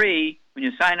for free, when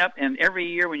you sign up, and every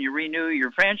year when you renew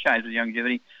your franchise with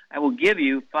Youngevity, I will give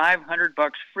you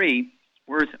 $500 free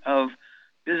worth of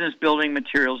business building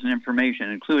materials and information,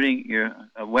 including your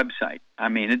website. I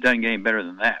mean, it doesn't get any better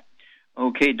than that.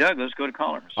 Okay, Doug, let's go to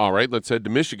callers. All right, let's head to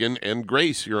Michigan. And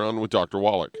Grace, you're on with Dr.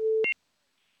 Wallach.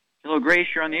 Hello, Grace,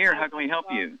 you're on the air. How can we help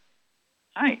you?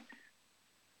 Hi.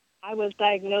 I was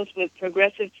diagnosed with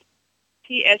progressive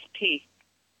PSP,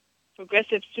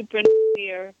 progressive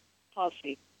supranuclear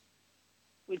palsy,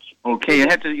 which. Okay, you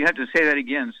have to say that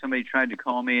again. Somebody tried to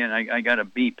call me, and I got a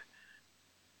beep.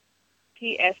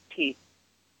 PSP,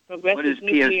 progressive what is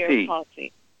nuclear PSP?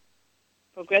 palsy,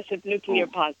 progressive nuclear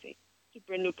palsy,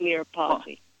 supranuclear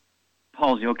palsy.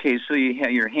 Palsy. Okay, so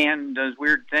your hand does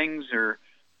weird things, or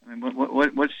I mean,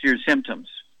 what's your symptoms?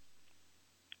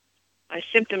 My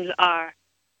symptoms are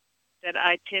that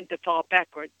I tend to fall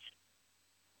backwards,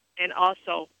 and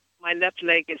also my left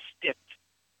leg is stiff.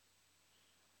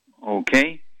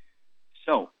 Okay.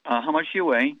 So, how much do you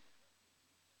weigh?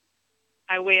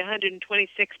 I weigh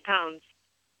 126 pounds.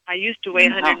 I used to weigh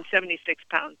 176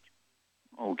 pounds.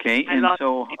 Okay, I and lost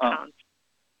so 50 pounds.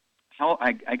 how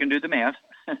I can do the math.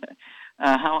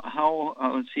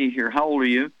 Let's see here. How old are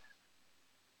you?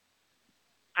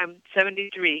 I'm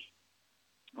 73.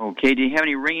 Okay. Do you have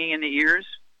any ringing in the ears?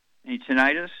 Any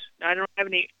tinnitus? I don't have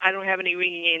any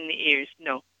ringing in the ears.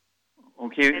 No.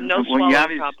 Okay. And no swallowing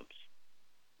problems.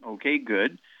 Okay,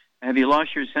 good. Have you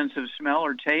lost your sense of smell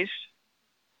or taste?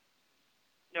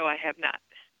 No, I have not.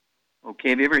 Okay.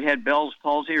 Have you ever had Bell's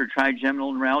palsy or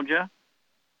trigeminal neuralgia?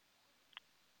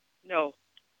 No,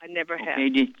 I never have.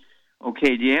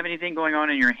 Okay. Do you have anything going on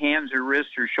in your hands or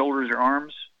wrists or shoulders or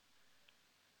arms?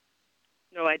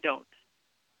 No, I don't.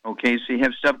 Okay, so you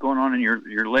have stuff going on in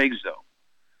your legs, though.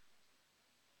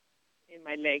 In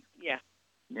my leg, yeah.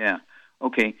 Yeah.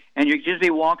 Okay. And you just be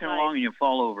walking along and you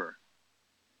fall over.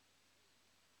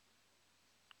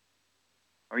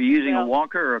 Are you using a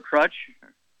walker or a crutch?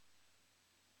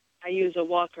 I use a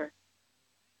walker.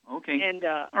 Okay. And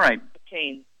all right. A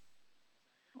cane.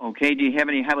 Okay. Do you have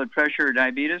any high blood pressure or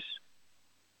diabetes?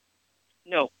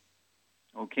 No.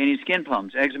 Okay. Any skin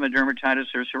problems, eczema,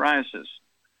 dermatitis, or psoriasis?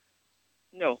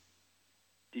 No.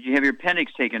 Did you have your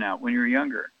appendix taken out when you were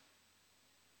younger?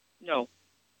 No.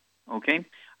 Okay.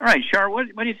 All right, Char, what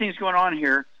do you think is going on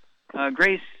here?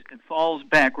 Grace falls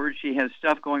backwards. She has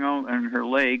stuff going on in her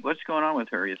leg. What's going on with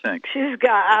her, you think? She's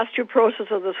got osteoporosis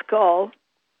of the skull.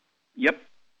 Yep.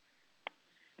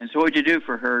 And so what would you do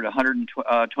for her at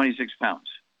 126 pounds?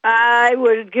 I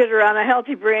would get her on a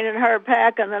Healthy Brain and Heart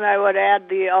Pack, and then I would add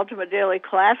the Ultimate Daily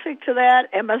Classic to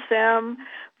that, MSM,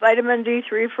 vitamin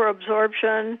D3 for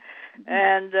absorption,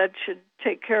 and that should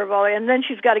take care of all that. And then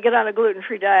she's got to get on a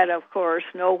gluten-free diet, of course.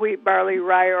 No wheat, barley,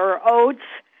 rye, or oats,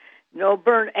 no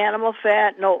burnt animal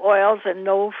fat, no oils, and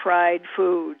no fried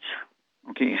foods.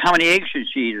 Okay. How many eggs should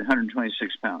she eat at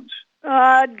 126 pounds?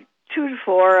 2 to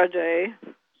 4 a day.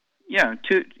 Yeah,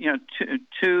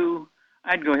 two.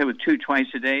 I'd go ahead with 2 twice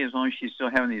a day as long as she's still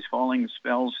having these falling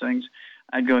spells, things.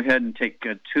 I'd go ahead and take 2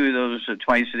 of those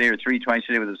twice a day or 3 twice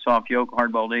a day with a soft yolk.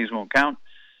 Hardball days won't count.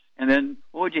 And then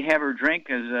what would you have her drink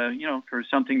as, for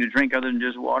something to drink other than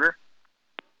just water?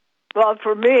 Well,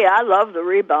 for me, I love the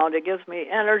Rebound. It gives me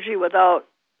energy without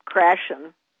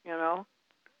crashing,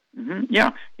 Mm-hmm.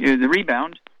 Yeah, the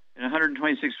Rebound. At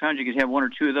 126 pounds, you could have 1 or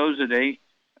 2 of those a day,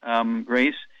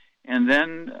 Grace. And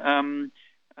then,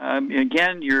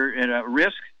 again, you're at a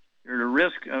risk. You're at a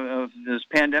risk of this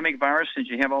pandemic virus since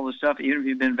you have all this stuff, even if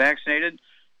you've been vaccinated.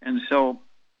 And so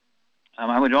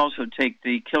I would also take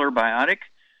the Killer Biotic,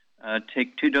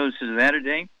 take 2 doses of that a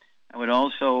day. I would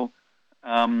also,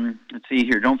 let's see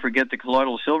here, don't forget the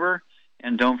colloidal silver,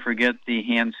 and don't forget the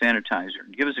hand sanitizer.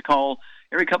 Give us a call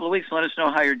every couple of weeks and let us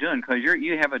know how you're doing, because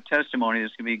you have a testimony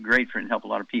that's going to be great for and help a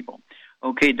lot of people.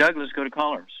 Okay, Doug, let's go to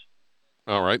callers.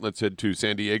 All right, let's head to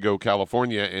San Diego,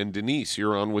 California. And Denise,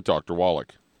 you're on with Dr.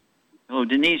 Wallach. Hello,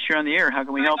 Denise, you're on the air. How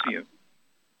can we help you?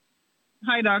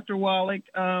 Hi, Dr. Wallach.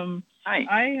 Hi.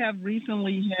 I have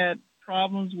recently had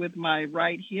problems with my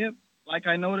right hip. Like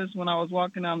I noticed when I was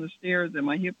walking down the stairs that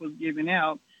my hip was giving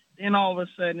out. Then all of a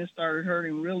sudden it started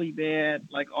hurting really bad,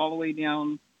 like all the way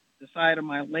down the side of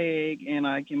my leg, and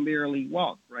I can barely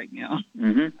walk right now.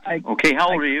 Mm-hmm. Okay, how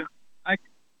old are you?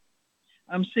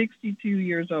 I'm 62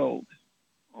 years old.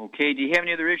 Okay, do you have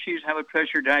any other issues? High blood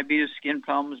pressure, diabetes, skin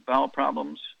problems, bowel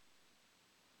problems?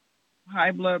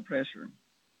 High blood pressure.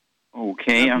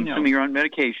 Okay, I'm assuming you're on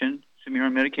medication.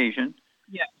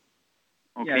 Yeah.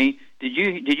 Okay. Yes.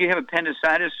 Did you have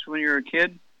appendicitis when you were a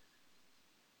kid?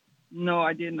 No,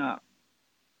 I did not.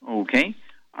 Okay.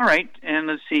 All right. And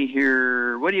let's see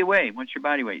here. What do you weigh? What's your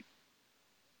body weight?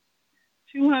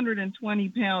 220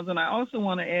 pounds. And I also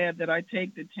want to add that I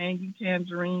take the Tangy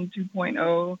Tangerine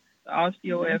 2.0, the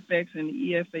OsteoFX, and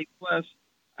the EFA Plus.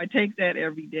 I take that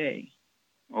every day.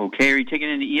 Okay. Are you taking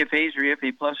any EFAs or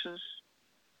EFA Pluses?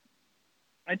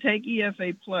 I take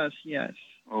EFA Plus, yes.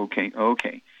 Okay.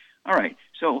 All right.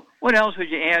 So what else would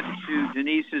you add to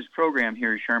Denise's program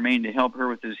here, Charmaine, to help her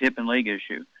with this hip and leg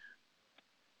issue?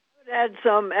 Add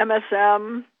some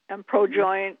MSM and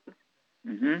ProJoint,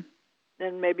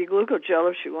 and maybe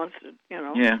glucogel if she wants to,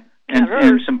 Yeah,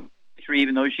 and some D3,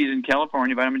 even though she's in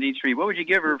California, vitamin D3. What would you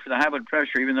give her for the high blood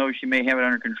pressure, even though she may have it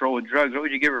under control with drugs? What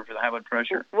would you give her for the high blood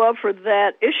pressure? Well, for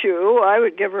that issue, I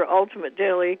would give her Ultimate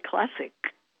Daily Classic.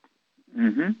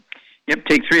 Yep,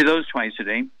 take 3 of those twice a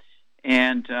day.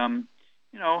 And,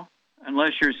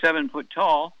 unless you're 7 foot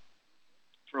tall,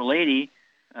 for a lady,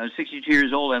 62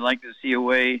 years old, I'd like to see her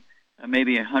weigh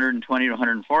maybe 120 to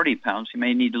 140 pounds. She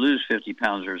may need to lose 50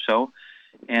 pounds or so.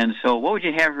 And so what would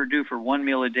you have her do for 1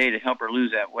 meal a day to help her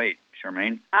lose that weight,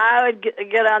 Charmaine? I would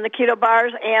get on the keto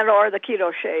bars and or the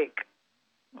keto shake.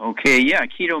 Okay, yeah,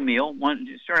 keto meal.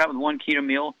 Start out with 1 keto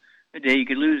meal a day. You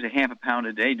could lose a half a pound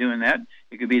a day doing that.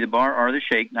 It could be the bar or the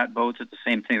shake, not both at the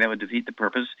same thing. That would defeat the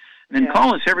purpose. And then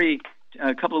call us every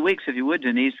couple of weeks if you would,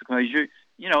 Denise, because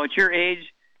at your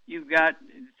age, you've got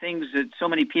things that so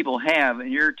many people have,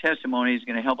 and your testimony is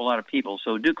going to help a lot of people.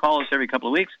 So do call us every couple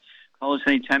of weeks. Call us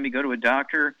anytime you go to a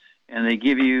doctor, and they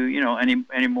give you,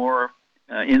 any more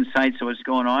insights of what's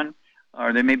going on,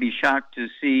 or they may be shocked to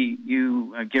see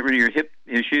you get rid of your hip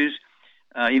issues.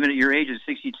 Even at your age of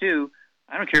 62,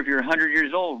 I don't care if you're 100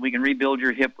 years old, we can rebuild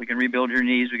your hip, we can rebuild your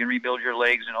knees, we can rebuild your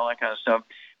legs and all that kind of stuff.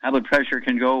 High blood pressure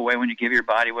can go away when you give your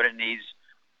body what it needs.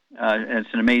 It's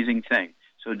an amazing thing.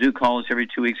 So do call us every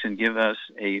 2 weeks and give us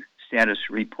a status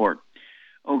report.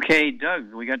 Okay,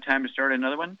 Doug, we got time to start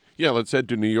another one? Yeah, let's head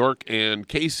to New York. And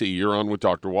Casey, you're on with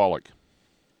Dr. Wallach.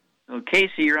 So,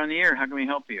 Casey, you're on the air. How can we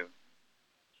help you?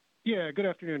 Yeah, good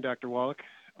afternoon, Dr. Wallach.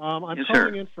 I'm Yes,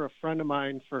 calling sir. in for a friend of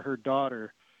mine for her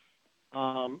daughter.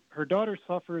 Her daughter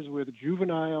suffers with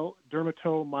juvenile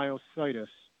dermatomyositis.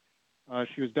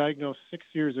 She was diagnosed 6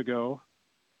 years ago,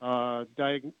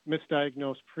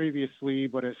 misdiagnosed previously,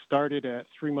 but it started at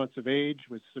 3 months of age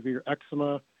with severe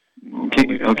eczema.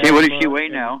 Okay. What does she weigh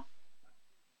now?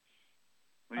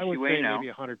 I would say maybe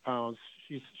 100 pounds.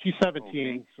 She's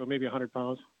 17, so maybe 100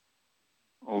 pounds.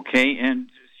 Okay,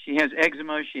 and she has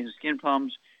eczema. She has skin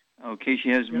problems. Okay,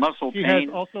 she has muscle pain. She has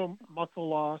also muscle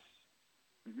loss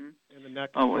in the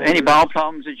neck. Oh, any bowel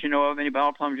problems that you know of? Any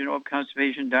bowel problems you know of?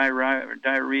 Constipation, diarrhea?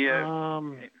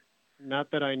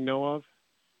 Not that I know of.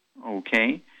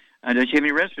 Okay. Does she have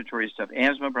any respiratory stuff?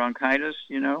 Asthma, bronchitis,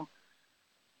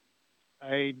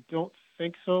 I don't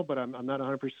think so, but I'm not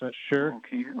 100% sure.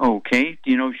 Okay. Do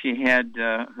you know if she had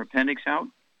her appendix out?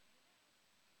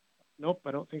 Nope, I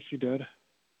don't think she did.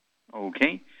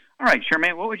 Okay. All right,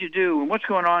 Charmaine, what would you do? And what's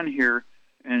going on here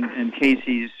in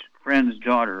Casey's friend's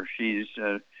daughter? She's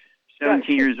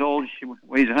 17 years old. She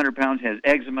weighs 100 pounds, has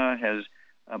eczema, has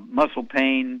muscle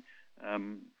pain,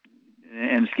 and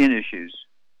skin issues.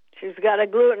 She's got a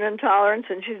gluten intolerance,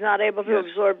 and she's not able to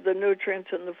absorb the nutrients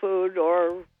in the food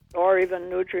or even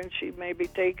nutrients she may be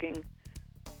taking,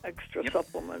 extra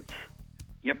supplements.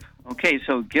 Yep. Okay,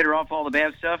 so get her off all the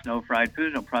bad stuff. No fried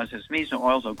foods, no processed meats, no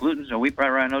oils, no gluten, no wheat,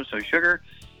 rye, no sugar.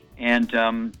 And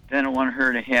then I want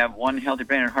her to have 1 Healthy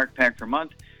Brain and Heart Pack per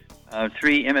month,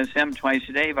 3 MSM twice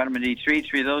a day, vitamin D3,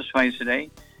 3 of those twice a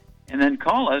day. And then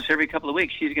call us every couple of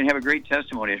weeks. She's going to have a great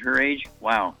testimony at her age.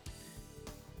 Wow.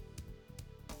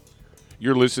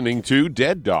 You're listening to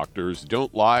Dead Doctors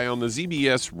Don't Lie on the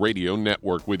ZBS Radio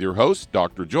Network with your host,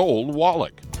 Dr. Joel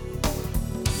Wallach.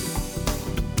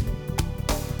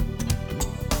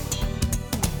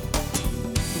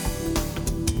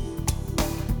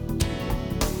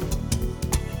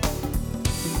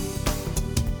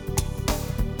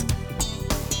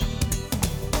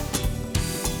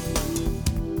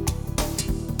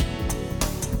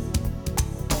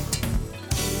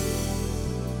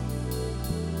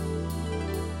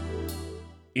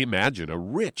 Imagine a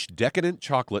rich, decadent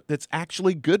chocolate that's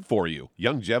actually good for you.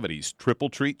 Youngevity's Triple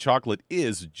Treat chocolate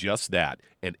is just that,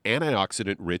 an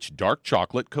antioxidant-rich dark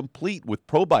chocolate complete with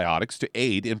probiotics to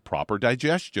aid in proper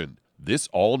digestion. This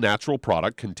all-natural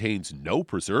product contains no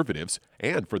preservatives,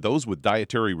 and for those with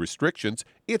dietary restrictions,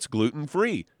 it's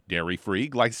gluten-free, dairy-free,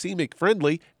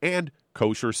 glycemic-friendly, and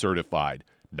kosher certified.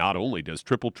 Not only does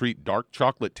Triple Treat dark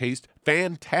chocolate taste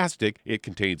fantastic, it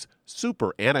contains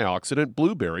super antioxidant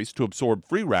blueberries to absorb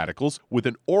free radicals with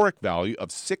an ORAC value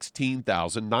of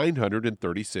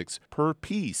 16,936 per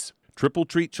piece. Triple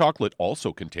Treat chocolate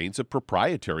also contains a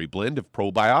proprietary blend of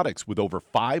probiotics with over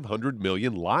 500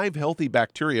 million live healthy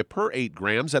bacteria per 8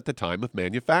 grams at the time of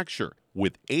manufacture.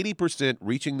 With 80%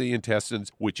 reaching the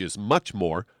intestines, which is much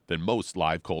more than most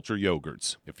live culture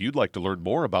yogurts. If you'd like to learn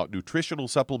more about nutritional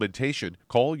supplementation,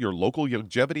 call your local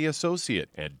Youngevity associate,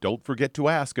 and don't forget to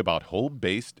ask about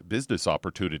home-based business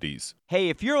opportunities. Hey,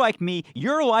 if you're like me,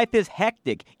 your life is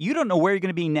hectic. You don't know where you're going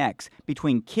to be next.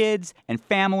 Between kids and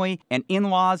family and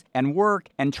in-laws and work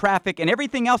and traffic and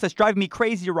everything else that's driving me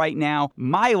crazy right now,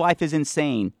 my life is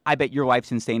insane. I bet your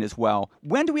life's insane as well.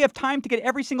 When do we have time to get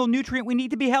every single nutrient we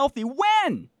need to be healthy?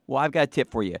 When? Well, I've got a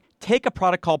tip for you. Take a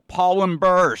product called Pollen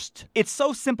Burst. It's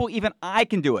so simple, even I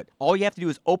can do it. All you have to do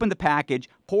is open the package,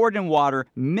 pour it in water,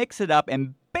 mix it up,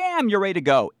 and bam, you're ready to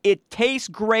go. It tastes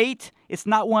great. It's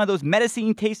not one of those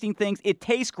medicine-tasting things. It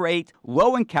tastes great,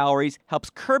 low in calories, helps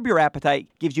curb your appetite,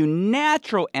 gives you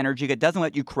natural energy that doesn't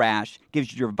let you crash,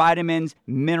 gives you your vitamins,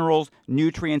 minerals,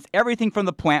 nutrients, everything from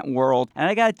the plant world. And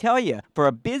I gotta tell you, for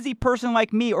a busy person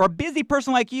like me or a busy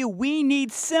person like you, we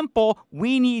need simple,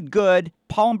 we need good.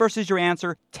 Pollen Burst is your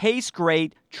answer. Tastes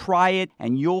great. Try it,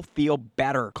 and you'll feel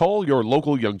better. Call your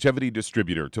local Youngevity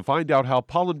distributor to find out how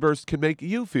Pollen Burst can make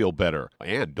you feel better.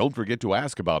 And don't forget to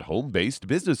ask about home-based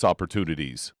business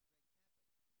opportunities.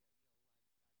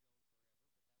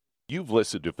 You've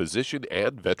listened to physician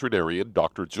and veterinarian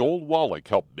Dr. Joel Wallach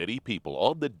help many people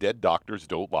on the Dead Doctors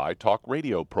Don't Lie talk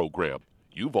radio program.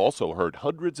 You've also heard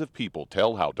hundreds of people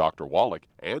tell how Dr. Wallach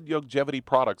and Youngevity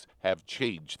products have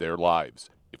changed their lives.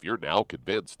 If you're now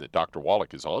convinced that Dr.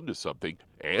 Wallach is onto something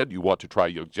and you want to try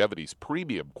Youngevity's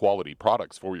premium quality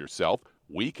products for yourself,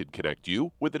 we can connect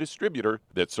you with a distributor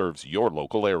that serves your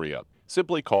local area.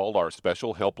 Simply call our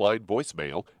special helpline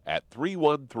voicemail at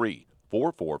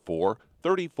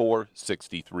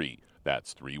 313-444-3463.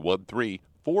 That's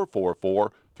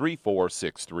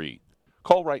 313-444-3463.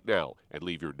 Call right now and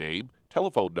leave your name,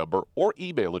 telephone number, or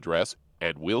email address,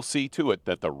 and we'll see to it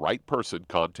that the right person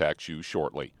contacts you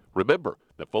shortly. Remember,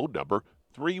 the phone number,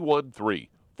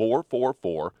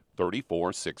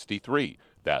 313-444-3463.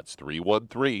 That's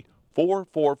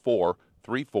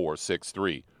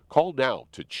 313-444-3463. Call now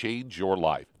to change your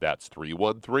life. That's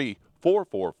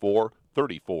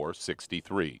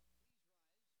 313-444-3463.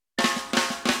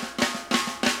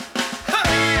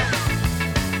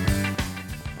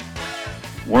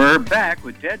 We're back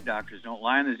with Dead Doctors Don't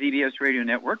Lie on the ZBS Radio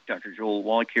Network. Dr. Joel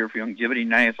Wallach here for Youngevity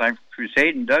 90th Life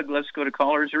Crusade. And Doug, let's go to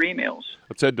callers or emails.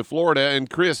 Let's head to Florida. And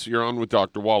Chris, you're on with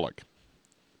Dr. Wallach.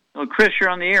 Well, Chris, you're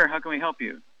on the air. How can we help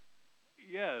you?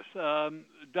 Yes.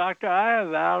 Doctor, I have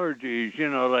allergies,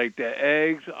 like the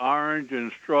eggs, orange,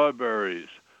 and strawberries.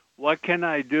 What can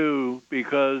I do?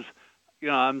 Because,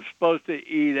 I'm supposed to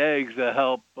eat eggs to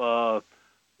help to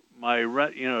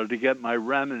get my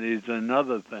remedies and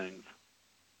other things.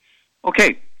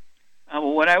 Okay.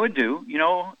 Well, what I would do,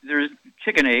 there's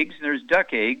chicken eggs, and there's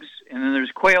duck eggs, and then there's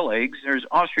quail eggs, there's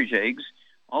ostrich eggs,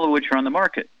 all of which are on the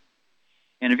market.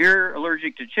 And if you're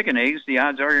allergic to chicken eggs, the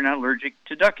odds are you're not allergic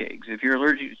to duck eggs. If you're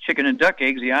allergic to chicken and duck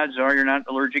eggs, the odds are you're not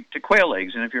allergic to quail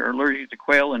eggs. And if you're allergic to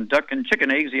quail and duck and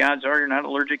chicken eggs, the odds are you're not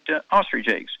allergic to ostrich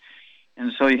eggs.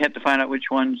 And so you have to find out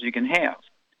which ones you can have.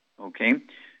 Okay?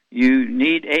 You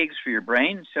need eggs for your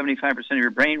brain. 75% of your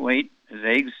brain weight is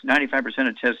eggs. 95%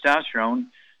 of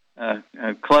testosterone,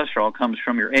 cholesterol comes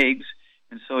from your eggs.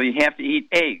 And so you have to eat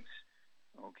eggs.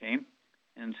 Okay?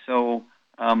 And so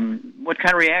what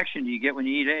kind of reaction do you get when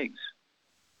you eat eggs?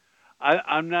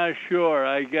 I'm not sure.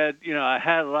 I get, I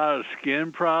had a lot of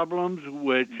skin problems,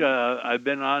 which I've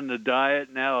been on the diet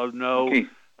now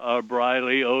of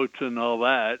Briley oats and all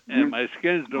that, and my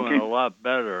skin's doing a lot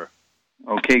better.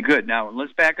 Okay, good. Now,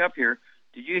 let's back up here.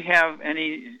 Did you have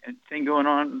anything going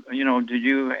on? Did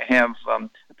you have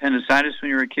appendicitis when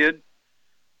you were a kid?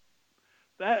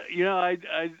 That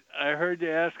I heard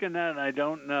you asking that, and I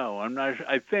don't know. I'm not.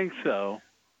 I think so.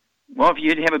 Well, if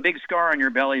you'd have a big scar on your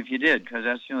belly, if you did, because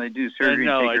that's they do surgery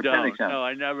and take your appendix out. No,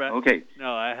 I never. Okay.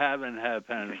 No, I haven't had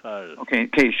appendicitis. Okay.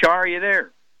 Shar, are you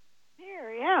there?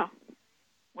 Here, yeah.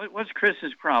 What's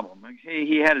Chris's problem? Okay,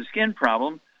 he had a skin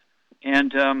problem.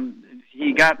 And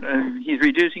he's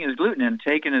reducing his gluten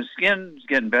intake, and his skin's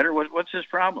getting better. What's his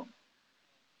problem?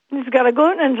 He's got a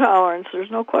gluten intolerance.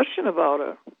 There's no question about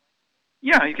it.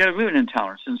 Yeah, he's got a gluten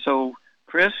intolerance. And so,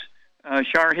 Chris,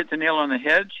 Shar hit the nail on the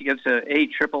head. She gets a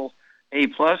AAA+.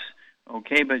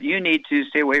 Okay, but you need to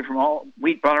stay away from all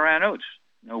wheat, bran, and oats.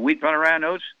 No wheat, bran, and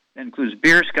oats. That includes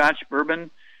beer, scotch, bourbon.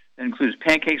 That includes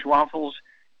pancakes, waffles,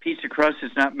 pizza crust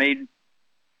that's not made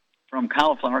from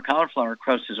cauliflower. Cauliflower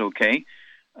crust is okay.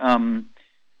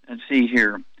 Let's see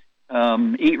here.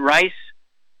 Eat rice.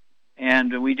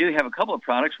 And we do have a couple of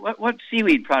products. What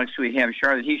seaweed products do we have,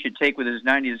 Char, that he should take with his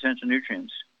 90 essential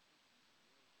nutrients?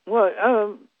 What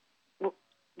did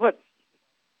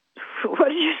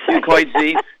you say? Fucoid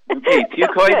Z. Okay,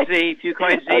 Fucoid Z,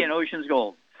 and Ocean's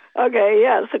Gold. Okay,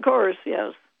 yes, of course,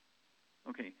 yes.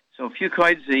 Okay, so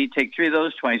Fucoid Z, take 3 of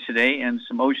those twice a day, and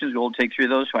some Ocean's Gold, take 3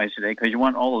 of those twice a day, because you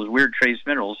want all those weird trace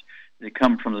minerals that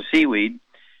come from the seaweed.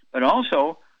 But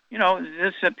also,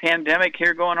 this pandemic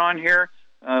here going on here.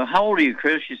 How old are you,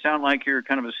 Chris? You sound like you're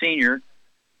kind of a senior.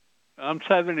 I'm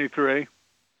 73.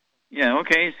 Yeah,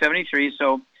 okay, 73.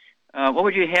 So what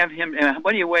would you have him,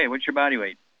 what do you weigh? What's your body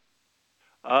weight?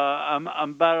 I'm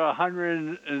about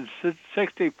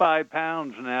 165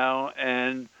 pounds now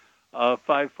and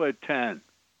 5'10".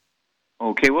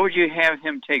 Okay, what would you have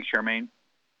him take, Charmaine?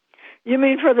 You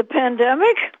mean for the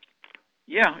pandemic?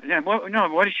 Yeah.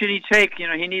 What should he take?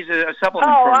 He needs a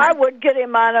supplement Oh, program. I would get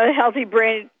him on a healthy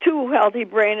brain, 2 healthy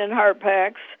brain and heart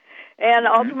packs, and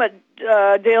Ultimate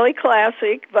Daily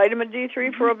Classic, vitamin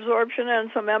D3 for absorption, and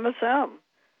some MSM.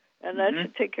 And that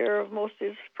should take care of most of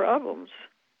his problems.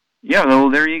 Yeah, well,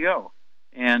 there you go.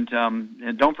 And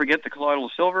don't forget the colloidal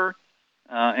silver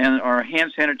and our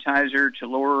hand sanitizer to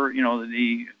lower,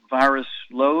 the virus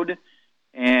load.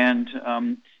 And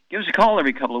give us a call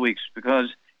every couple of weeks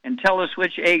and tell us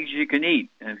which eggs you can eat.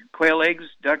 Quail eggs,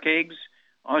 duck eggs,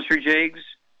 ostrich eggs.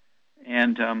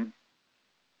 And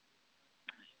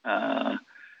I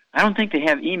don't think they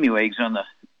have emu eggs on the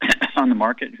on the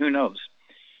market. Who knows?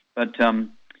 But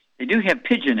they do have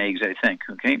pigeon eggs, I think,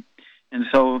 okay? And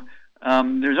so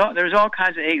there's all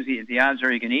kinds of eggs the odds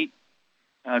are you can eat.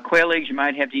 Quail eggs, you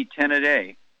might have to eat 10 a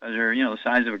day. They're, the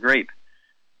size of a grape,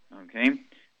 okay?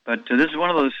 But this is one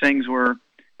of those things where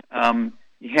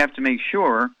you have to make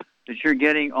sure that you're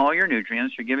getting all your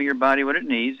nutrients, you're giving your body what it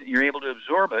needs, and you're able to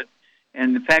absorb it.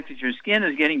 And the fact that your skin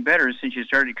is getting better since you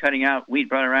started cutting out wheat,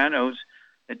 butter, annos,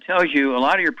 it tells you a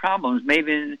lot of your problems,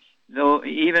 maybe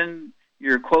even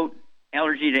your, quote,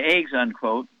 allergy to eggs,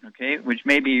 unquote, okay, which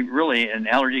may be really an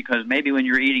allergy because maybe when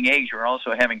you're eating eggs, you're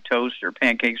also having toast or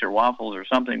pancakes or waffles or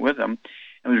something with them.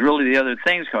 It was really the other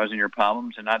things causing your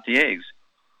problems and not the eggs.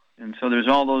 And so there's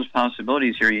all those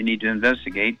possibilities here you need to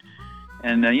investigate.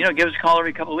 And, give us a call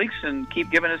every couple of weeks and keep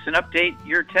giving us an update.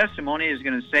 Your testimony is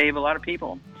going to save a lot of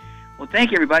people. Well,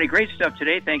 thank you, everybody. Great stuff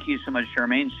today. Thank you so much,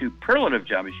 Charmaine. Superlative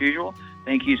job as usual.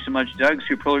 Thank you so much, Doug.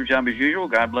 Superlative job as usual.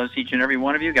 God bless each and every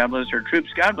one of you. God bless our troops.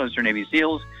 God bless our Navy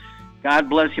SEALs. God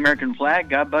bless the American flag.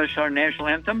 God bless our national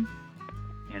anthem.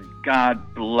 And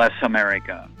God bless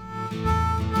America.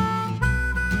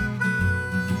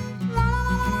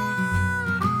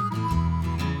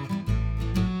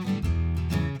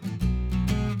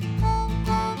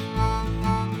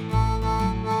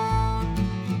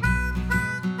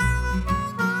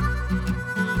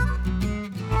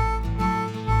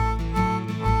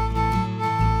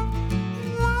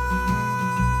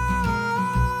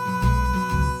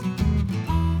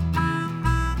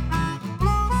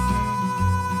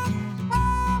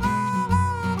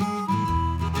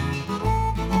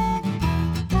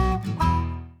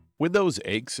 When those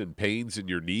aches and pains in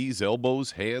your knees,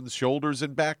 elbows, hands, shoulders,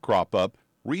 and back crop up,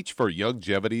 reach for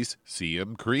Youngevity's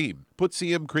CM Cream. Put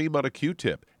CM Cream on a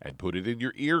Q-tip and put it in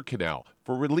your ear canal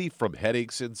for relief from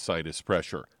headaches and sinus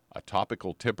pressure. A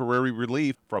topical temporary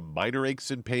relief from minor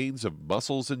aches and pains of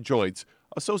muscles and joints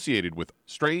associated with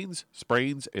strains,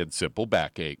 sprains, and simple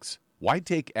backaches. Why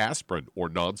take aspirin or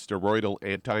non-steroidal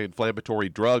anti-inflammatory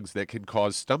drugs that can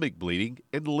cause stomach bleeding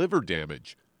and liver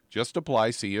damage? Just apply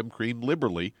CM Cream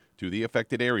liberally to the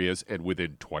affected areas, and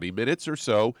within 20 minutes or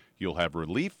so, you'll have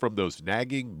relief from those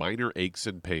nagging minor aches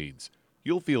and pains.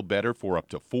 You'll feel better for up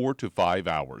to 4 to 5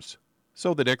 hours.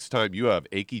 So the next time you have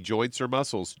achy joints or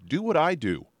muscles, do what I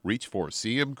do. Reach for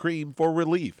CM Cream for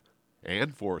relief.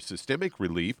 And for systemic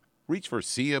relief, reach for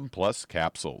CM Plus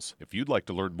capsules. If you'd like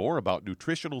to learn more about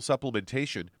nutritional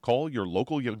supplementation, call your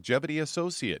local Youngevity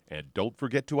associate. And don't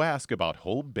forget to ask about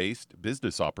home-based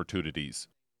business opportunities.